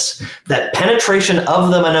hypothesis that penetration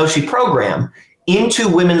of the Minoshi program into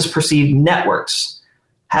women's perceived networks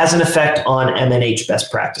has an effect on MNH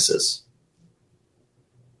best practices.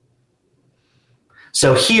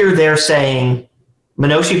 So here they're saying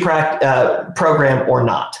Minoshi program or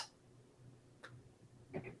not.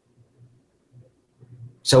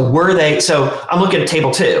 So were they? So I'm looking at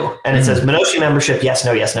table 2, and it says Minoshi membership, yes,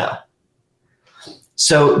 no, yes, no.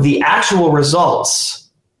 So the actual results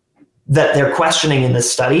that they're questioning in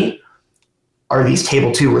this study are these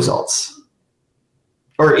table 2 results,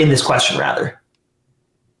 or in this question rather.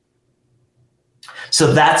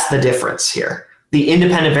 So that's the difference here. The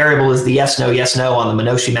independent variable is the yes, no on the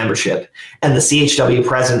Minoshi membership, and the CHW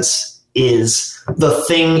presence is the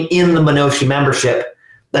thing in the Minoshi membership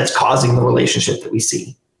that's causing the relationship that we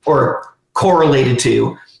see, or correlated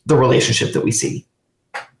to the relationship that we see.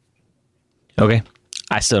 Okay.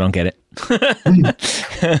 I still don't get it.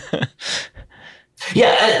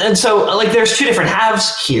 Yeah, and so like there's 2 different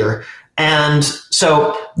halves here. And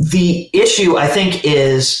so the issue, I think,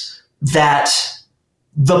 is that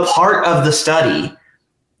the part of the study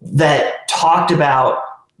that talked about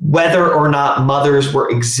whether or not mothers were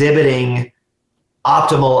exhibiting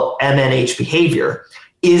optimal MNH behavior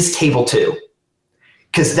is table 2.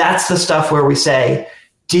 Because that's the stuff where we say,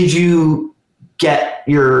 did you get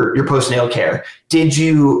your postnatal care? Did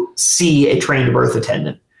you see a trained birth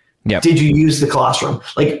attendant? Yep. Did you use the colostrum?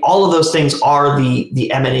 Like, all of those things are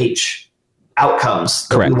the MNH outcomes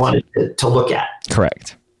that we wanted to look at.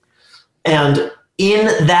 Correct. And in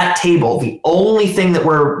that table, the only thing that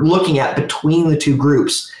we're looking at between the two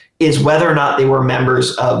groups is whether or not they were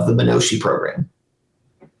members of the Minoshi program.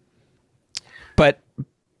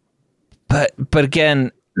 But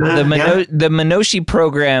again, the Minoshi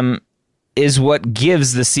program is what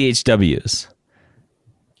gives the CHWs.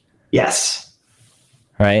 Yes.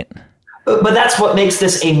 Right? But that's what makes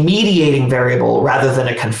this a mediating variable rather than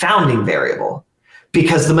a confounding variable.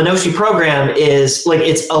 Because the Minoshi program is like,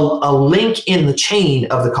 it's a link in the chain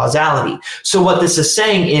of the causality. So what this is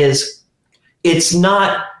saying is it's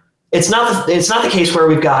not the case where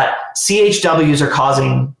we've got CHWs are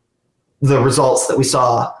causing the results that we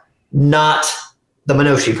saw, not the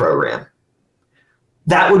Minoshi program.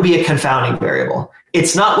 That would be a confounding variable.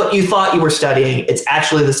 It's not what you thought you were studying. It's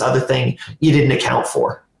actually this other thing you didn't account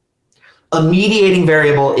for. A mediating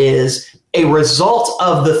variable is a result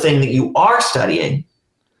of the thing that you are studying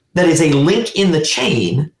that is a link in the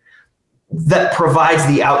chain that provides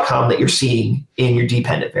the outcome that you're seeing in your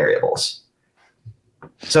dependent variables.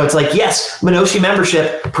 So it's like, yes, Minoshi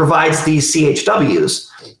membership provides these CHWs,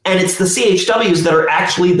 and it's the CHWs that are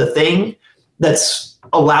actually the thing that's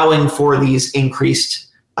allowing for these increased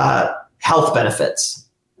health benefits.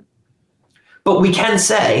 But we can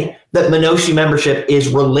say that Minoshi membership is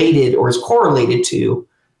related or is correlated to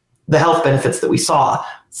the health benefits that we saw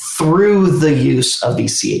through the use of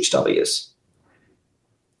these CHWs.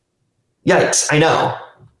 Yikes, I know.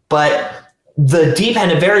 But the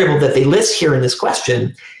dependent variable that they list here in this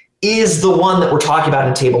question is the one that we're talking about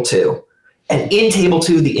in table 2. And in table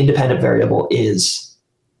 2, the independent variable is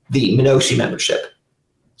the Minoshi membership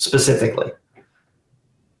specifically.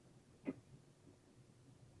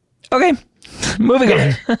 Okay, moving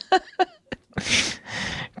on.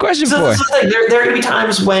 Question 4. There are going to be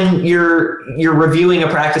times when you're reviewing a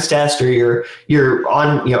practice test, or you're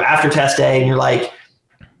on after test day, and you're like,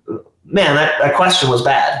 man, that question was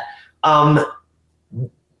bad.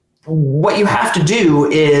 What you have to do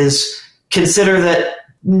is consider that,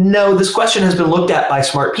 no, this question has been looked at by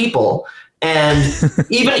smart people, and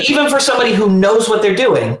even for somebody who knows what they're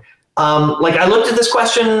doing. Like, I looked at this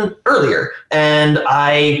question earlier and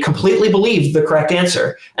I completely believed the correct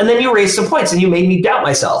answer. And then you raised some points and you made me doubt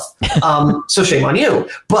myself. So shame on you.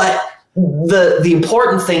 But the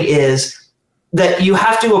important thing is that you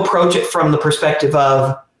have to approach it from the perspective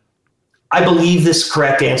of, I believe this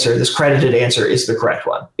correct answer, this credited answer is the correct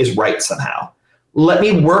one, is right somehow. Let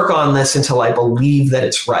me work on this until I believe that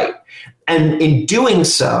it's right. And in doing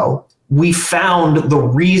so, we found the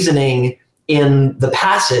reasoning in the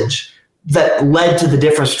passage that led to the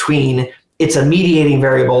difference between it's a mediating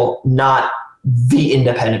variable, not the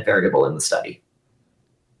independent variable in the study.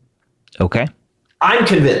 Okay. I'm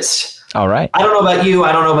convinced. All right. I don't know about you.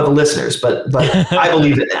 I don't know about the listeners, but I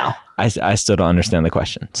believe it now. I still don't understand the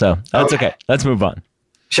question. So that's okay. Let's move on.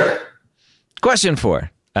 Sure. Question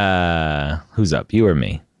 4. Who's up? You or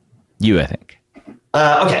me? You, I think.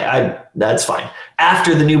 Okay, that's fine.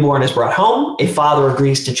 After the newborn is brought home, a father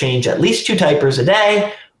agrees to change at least 2 diapers a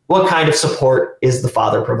day. What kind of support is the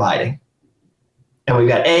father providing? And we've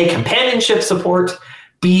got A, companionship support,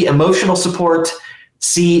 B, emotional support,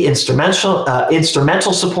 C, instrumental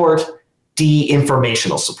support, D,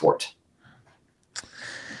 informational support.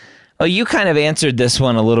 Well, you kind of answered this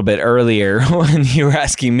one a little bit earlier when you were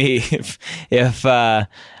asking me if I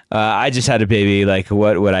just had a baby, like,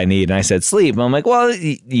 what would I need? And I said sleep. And I'm like, well,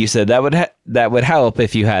 you said that would help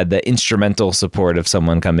if you had the instrumental support of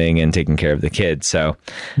someone coming and taking care of the kid. So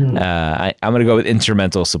I'm going to go with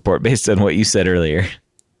instrumental support based on what you said earlier.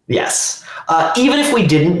 Yes. Even if we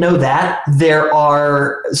didn't know that, there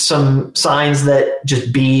are some signs that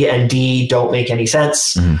just B and D don't make any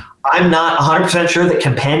sense. Mm-hmm. I'm not 100% sure that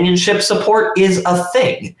companionship support is a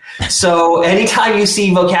thing. So anytime you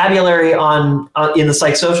see vocabulary in the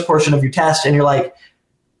psychosocial portion of your test and you're like,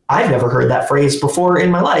 I've never heard that phrase before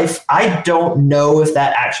in my life, I don't know if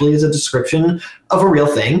that actually is a description of a real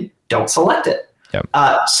thing, don't select it. Yep.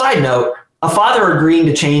 Side note, a father agreeing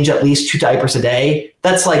to change at least 2 diapers a day,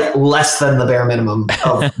 that's like less than the bare minimum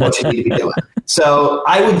of what you need to be doing. So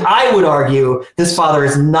I would argue this father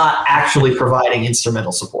is not actually providing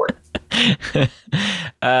instrumental support.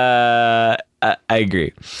 I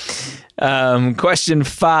agree. Question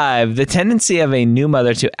 5. The tendency of a new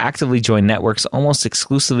mother to actively join networks almost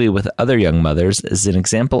exclusively with other young mothers is an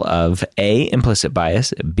example of A, implicit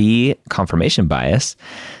bias, B, confirmation bias,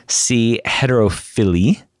 C,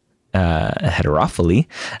 heterophily, or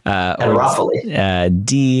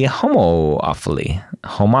D, homophily.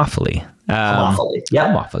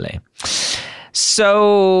 Homophily.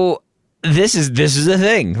 So this is a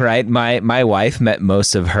thing, right? My wife met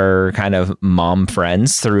most of her kind of mom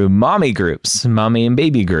friends through mommy and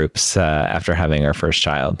baby groups after having our first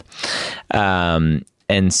child.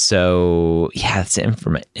 And so, yeah, it's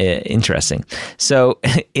interesting. So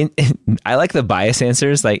I like the bias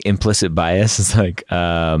answers, like implicit bias. It's like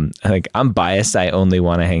I'm biased. I only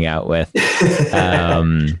want to hang out with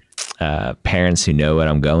parents who know what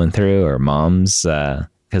I'm going through, or moms,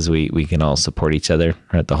 because we can all support each other,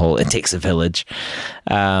 right? The whole, it takes a village.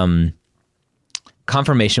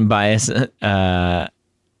 Confirmation bias,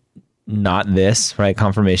 not this, right?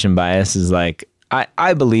 Confirmation bias is like,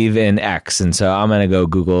 I believe in X, and so I'm going to go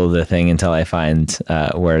Google the thing until I find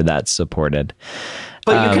where that's supported.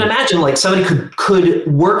 But you can imagine, like, somebody could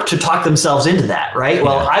work to talk themselves into that, right? Yeah.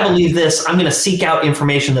 Well, I believe this. I'm going to seek out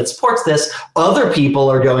information that supports this. Other people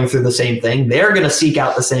are going through the same thing. They're going to seek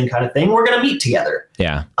out the same kind of thing. We're going to meet together.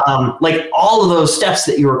 Yeah. Like all of those steps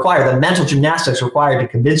that you require, the mental gymnastics required to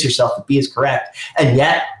convince yourself that B is correct. And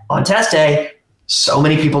yet, on test day, so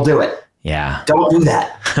many people do it. Yeah. Don't do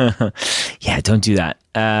that. Yeah, don't do that.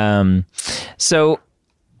 So,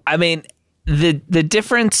 I mean, the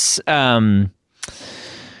difference...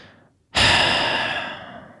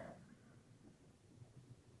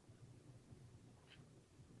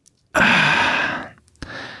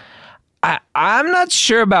 I'm not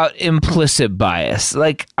sure about implicit bias.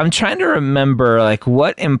 Like, I'm trying to remember, like,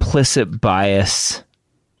 what implicit bias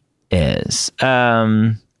is.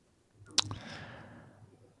 I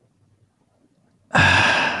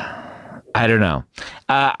don't know.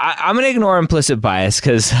 I'm going to ignore implicit bias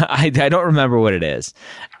because I don't remember what it is.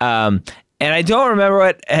 And I don't remember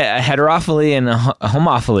what heterophily and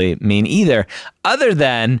homophily mean either, other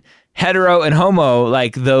than hetero and homo,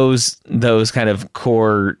 like those kind of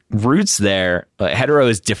core roots there. Like, hetero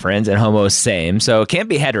is different and homo is same. So it can't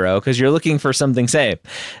be hetero because you're looking for something same.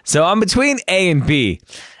 So I'm between A and B.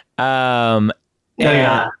 A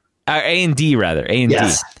and D, rather. A and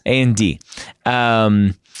yes. D. A and D.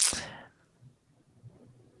 And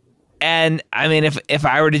I mean, if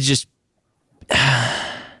I were to just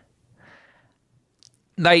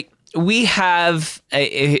like, we have,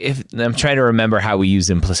 if I'm trying to remember how we use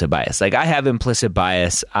implicit bias. Like, I have implicit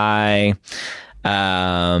bias. Man,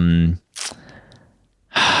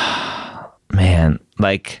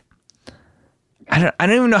 like, I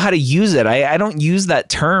don't even know how to use it. I don't use that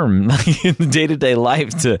term like in the day-to-day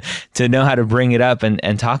life to know how to bring it up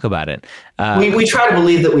and talk about it. We try to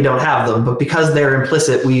believe that we don't have them, but because they're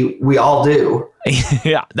implicit, we all do.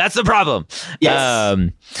 Yeah, that's the problem. Yes.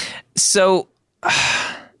 So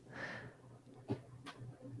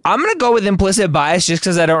I'm going to go with implicit bias just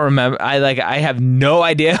because I don't remember. I have no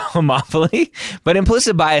idea homophily, but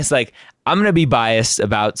implicit bias, like, I'm going to be biased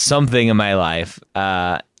about something in my life.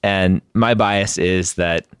 And my bias is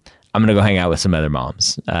that I'm going to go hang out with some other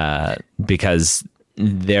moms because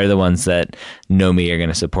they're the ones that know me, are going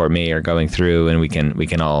to support me, are going through, and we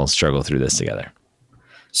can all struggle through this together.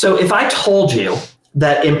 So if I told you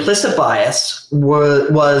that implicit bias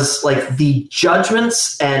was like the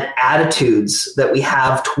judgments and attitudes that we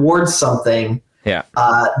have towards something, yeah,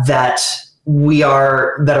 that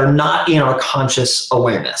are not in our conscious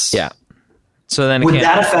awareness. Yeah. So then would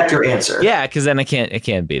that affect your answer? Yeah, because then it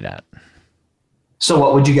can't be that. So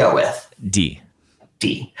what would you go with? D.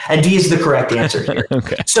 And D is the correct answer here.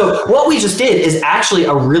 Okay. So what we just did is actually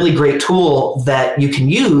a really great tool that you can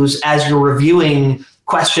use as you're reviewing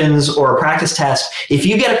questions or a practice test. If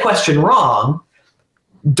you get a question wrong,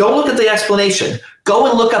 don't look at the explanation. Go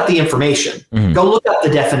and look up the information. Mm-hmm. Go look up the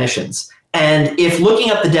definitions. And if looking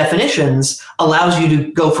up the definitions allows you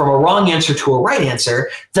to go from a wrong answer to a right answer,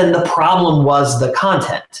 then the problem was the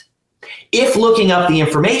content. If looking up the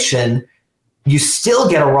information, you still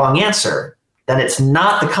get a wrong answer, then it's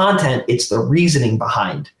not the content, it's the reasoning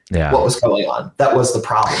behind what was going on. That was the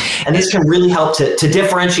problem. And this can really help to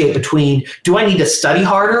differentiate between, do I need to study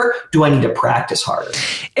harder? Do I need to practice harder?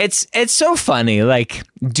 It's so funny, like,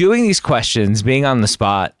 doing these questions, being on the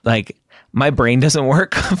spot, like, my brain doesn't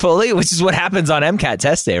work fully, which is what happens on MCAT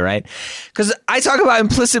test day, right? Because I talk about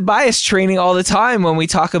implicit bias training all the time when we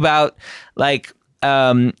talk about like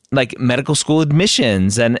medical school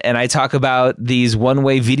admissions, and I talk about these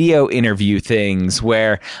one-way video interview things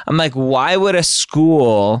where I'm like, why would a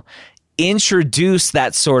school introduce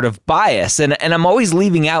that sort of bias. And I'm always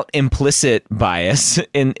leaving out implicit bias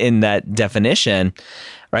in that definition,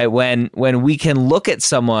 right? When we can look at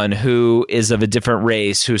someone who is of a different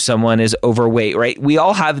race, who someone is overweight, right? We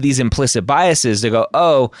all have these implicit biases to go,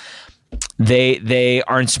 oh, they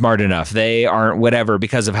aren't smart enough. They aren't whatever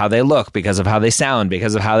because of how they look, because of how they sound,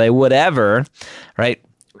 because of how they whatever, right?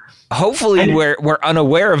 Hopefully we're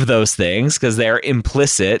unaware of those things because they're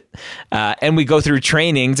implicit, and we go through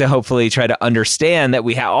training to hopefully try to understand that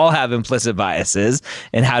we all have implicit biases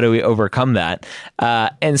and how do we overcome that.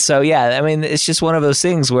 And so, yeah, I mean, it's just one of those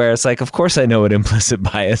things where it's like, of course I know what implicit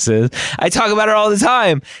bias is. I talk about it all the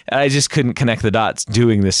time, and I just couldn't connect the dots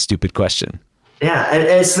doing this stupid question. Yeah, and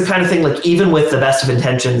it's the kind of thing, like, even with the best of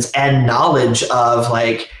intentions and knowledge of,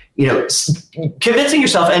 like, you know, convincing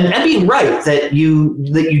yourself and being right that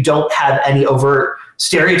you don't have any overt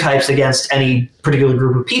stereotypes against any particular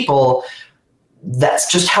group of people.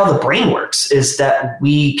 That's just how the brain works, is that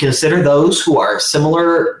we consider those who are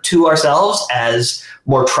similar to ourselves as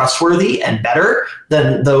more trustworthy and better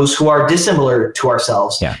than those who are dissimilar to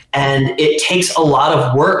ourselves. Yeah. And it takes a lot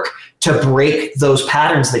of work to break those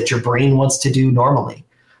patterns that your brain wants to do normally.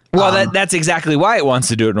 Well, that's exactly why it wants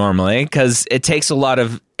to do it normally, because it takes a lot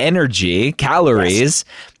of energy, calories,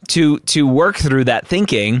 yes, to work through that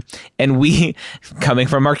thinking. And we, coming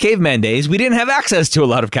from our caveman days, we didn't have access to a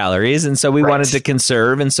lot of calories. And so we wanted to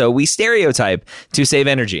conserve. And so we stereotype to save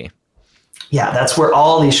energy. Yeah, that's where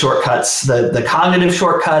all these shortcuts, the cognitive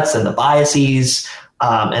shortcuts and the biases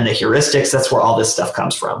and the heuristics, that's where all this stuff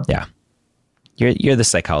comes from. Yeah. You're the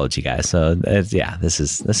psychology guy, so this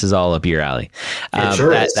is all up your alley. It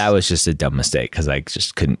sure is. That was just a dumb mistake because I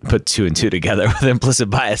just couldn't put two and two together with implicit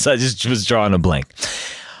bias. I just was drawing a blank.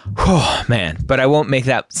 Oh man, but I won't make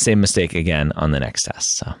that same mistake again on the next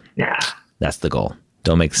test. So yeah, that's the goal.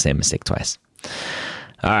 Don't make the same mistake twice.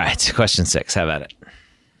 All right, question 6. How about it?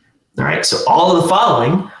 All right, so all of the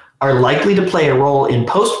following are likely to play a role in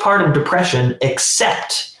postpartum depression,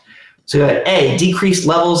 except so you got A, decreased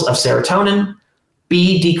levels of serotonin.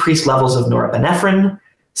 B, decreased levels of norepinephrine.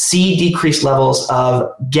 C, decreased levels of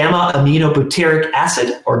gamma aminobutyric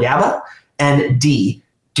acid, or GABA. And D,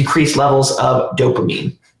 decreased levels of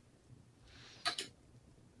dopamine.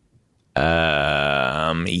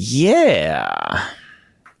 Yeah.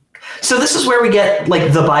 So this is where we get,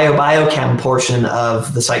 like, the biochem portion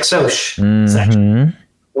of the psych-soc section,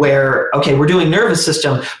 where, okay, we're doing nervous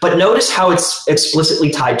system, but notice how it's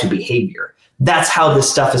explicitly tied to behavior. That's how this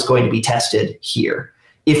stuff is going to be tested here.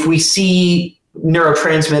 If we see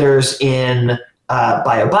neurotransmitters in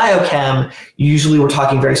biochem, usually we're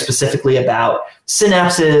talking very specifically about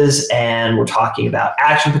synapses, and we're talking about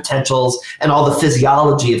action potentials and all the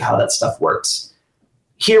physiology of how that stuff works.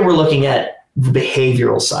 Here we're looking at the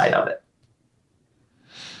behavioral side of it.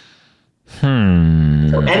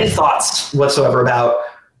 So any thoughts whatsoever about,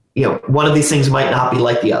 you know, one of these things might not be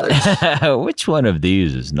like the others? Which one of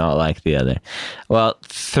these is not like the other? Well,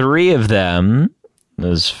 3 of them,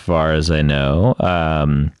 as far as I know,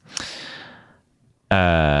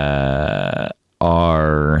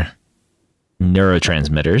 are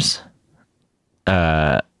neurotransmitters.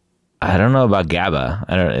 I don't know about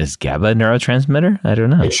GABA. Is GABA a neurotransmitter? I don't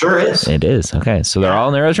know. It sure is. It is. Okay, so they're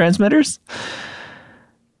all neurotransmitters.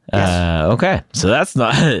 Yes. Okay, so that's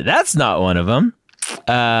not one of them.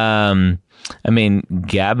 I mean,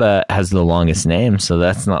 GABA has the longest name, so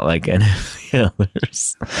that's not like any of the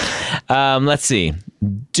others. Let's see.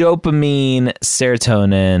 Dopamine,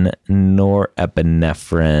 serotonin,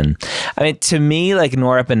 norepinephrine. I mean, to me, like,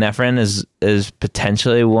 norepinephrine is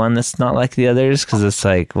potentially one that's not like the others, because it's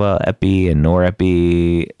like, well, epi and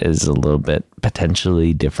norepi is a little bit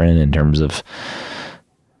potentially different in terms of,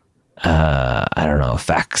 I don't know,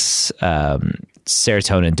 effects.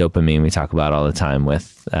 Serotonin, dopamine, we talk about all the time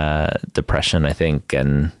with depression, I think,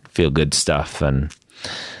 and feel good stuff. And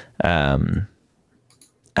I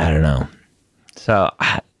don't know. So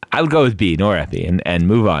I would go with B, norepi, and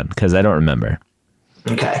move on, because I don't remember.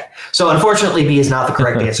 Okay. So unfortunately, B is not the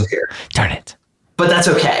correct answer here. Darn it. But that's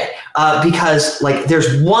okay. Because, like,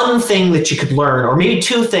 there's one thing that you could learn, or maybe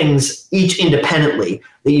 2 things each independently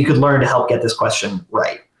that you could learn to help get this question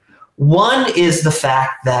right. One is the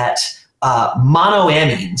fact that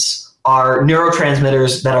monoamines are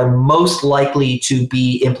neurotransmitters that are most likely to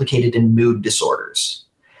be implicated in mood disorders.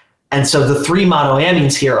 And so the 3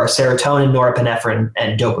 monoamines here are serotonin, norepinephrine,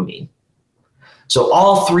 and dopamine. So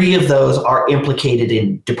all 3 of those are implicated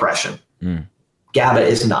in depression. GABA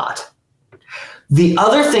is not. The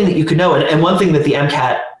other thing that you could know, and one thing that the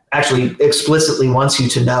MCAT actually explicitly wants you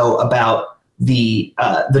to know about the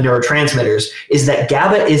neurotransmitters, is that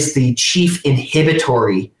GABA is the chief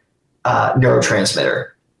inhibitory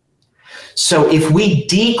neurotransmitter. So if we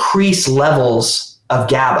decrease levels of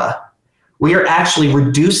GABA, we are actually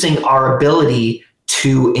reducing our ability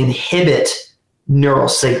to inhibit neural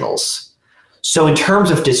signals. So in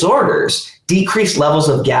terms of disorders, decreased levels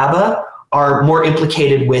of GABA are more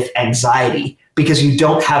implicated with anxiety because you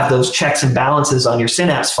don't have those checks and balances on your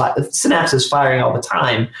synapses firing all the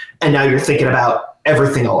time, and now you're thinking about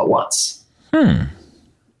everything all at once.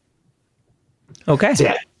 Okay. So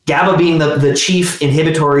yeah, GABA being the chief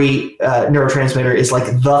inhibitory neurotransmitter is like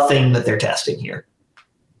the thing that they're testing here.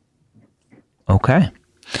 Okay.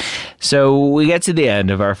 So we get to the end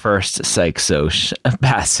of our first Psych-Soc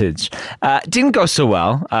passage. Didn't go so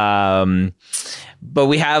well, but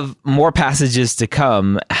we have more passages to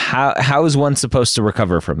come. How is one supposed to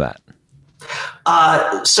recover from that?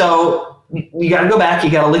 So you got to go back, you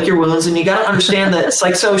got to lick your wounds, and you got to understand that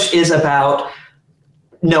Psych-Soc is about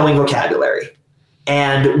knowing vocabulary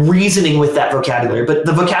and reasoning with that vocabulary. But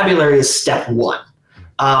the vocabulary is step one.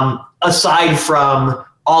 Aside from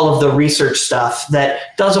all of the research stuff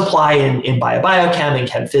that does apply in biochem and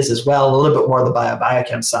chem phys as well, a little bit more of the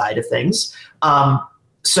biochem side of things.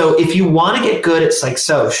 So if you want to get good at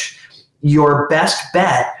Psych-Soc, your best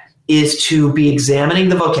bet is to be examining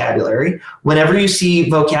the vocabulary. Whenever you see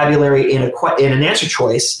vocabulary in an answer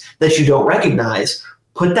choice that you don't recognize,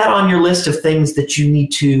 put that on your list of things that you need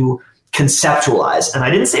to conceptualize. And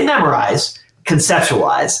I didn't say memorize,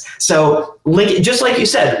 conceptualize. So link it, just like you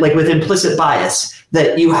said, like with implicit bias,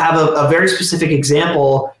 that you have a very specific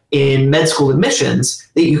example in med school admissions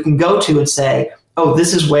that you can go to and say, oh,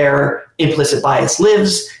 this is where implicit bias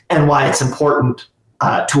lives and why it's important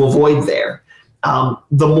to avoid there.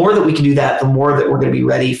 The more that we can do that, the more that we're going to be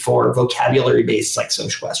ready for vocabulary-based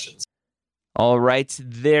Psych-Soc questions. All right,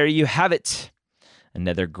 there you have it.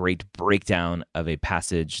 Another great breakdown of a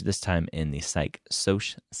passage, this time in the Psych-Soc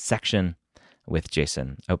section with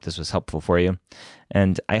Jason. I hope this was helpful for you.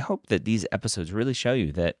 And I hope that these episodes really show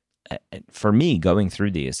you that, for me, going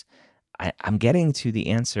through these, I'm getting to the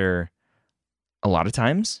answer a lot of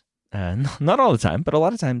times, not all the time, but a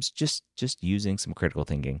lot of times just using some critical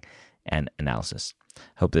thinking and analysis.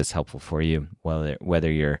 Hope that's helpful for you, whether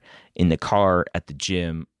you're in the car, at the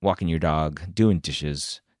gym, walking your dog, doing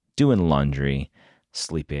dishes, doing laundry,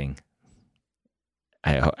 sleeping.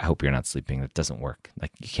 I hope you're not sleeping. That doesn't work.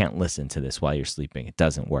 Like, you can't listen to this while you're sleeping. It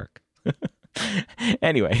doesn't work.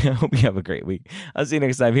 Anyway, I hope you have a great week. I'll see you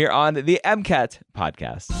next time here on the MCAT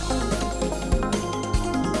podcast.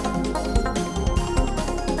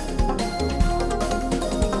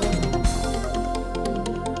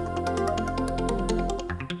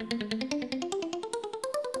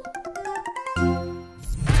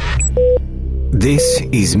 This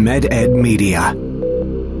is MedEd Media.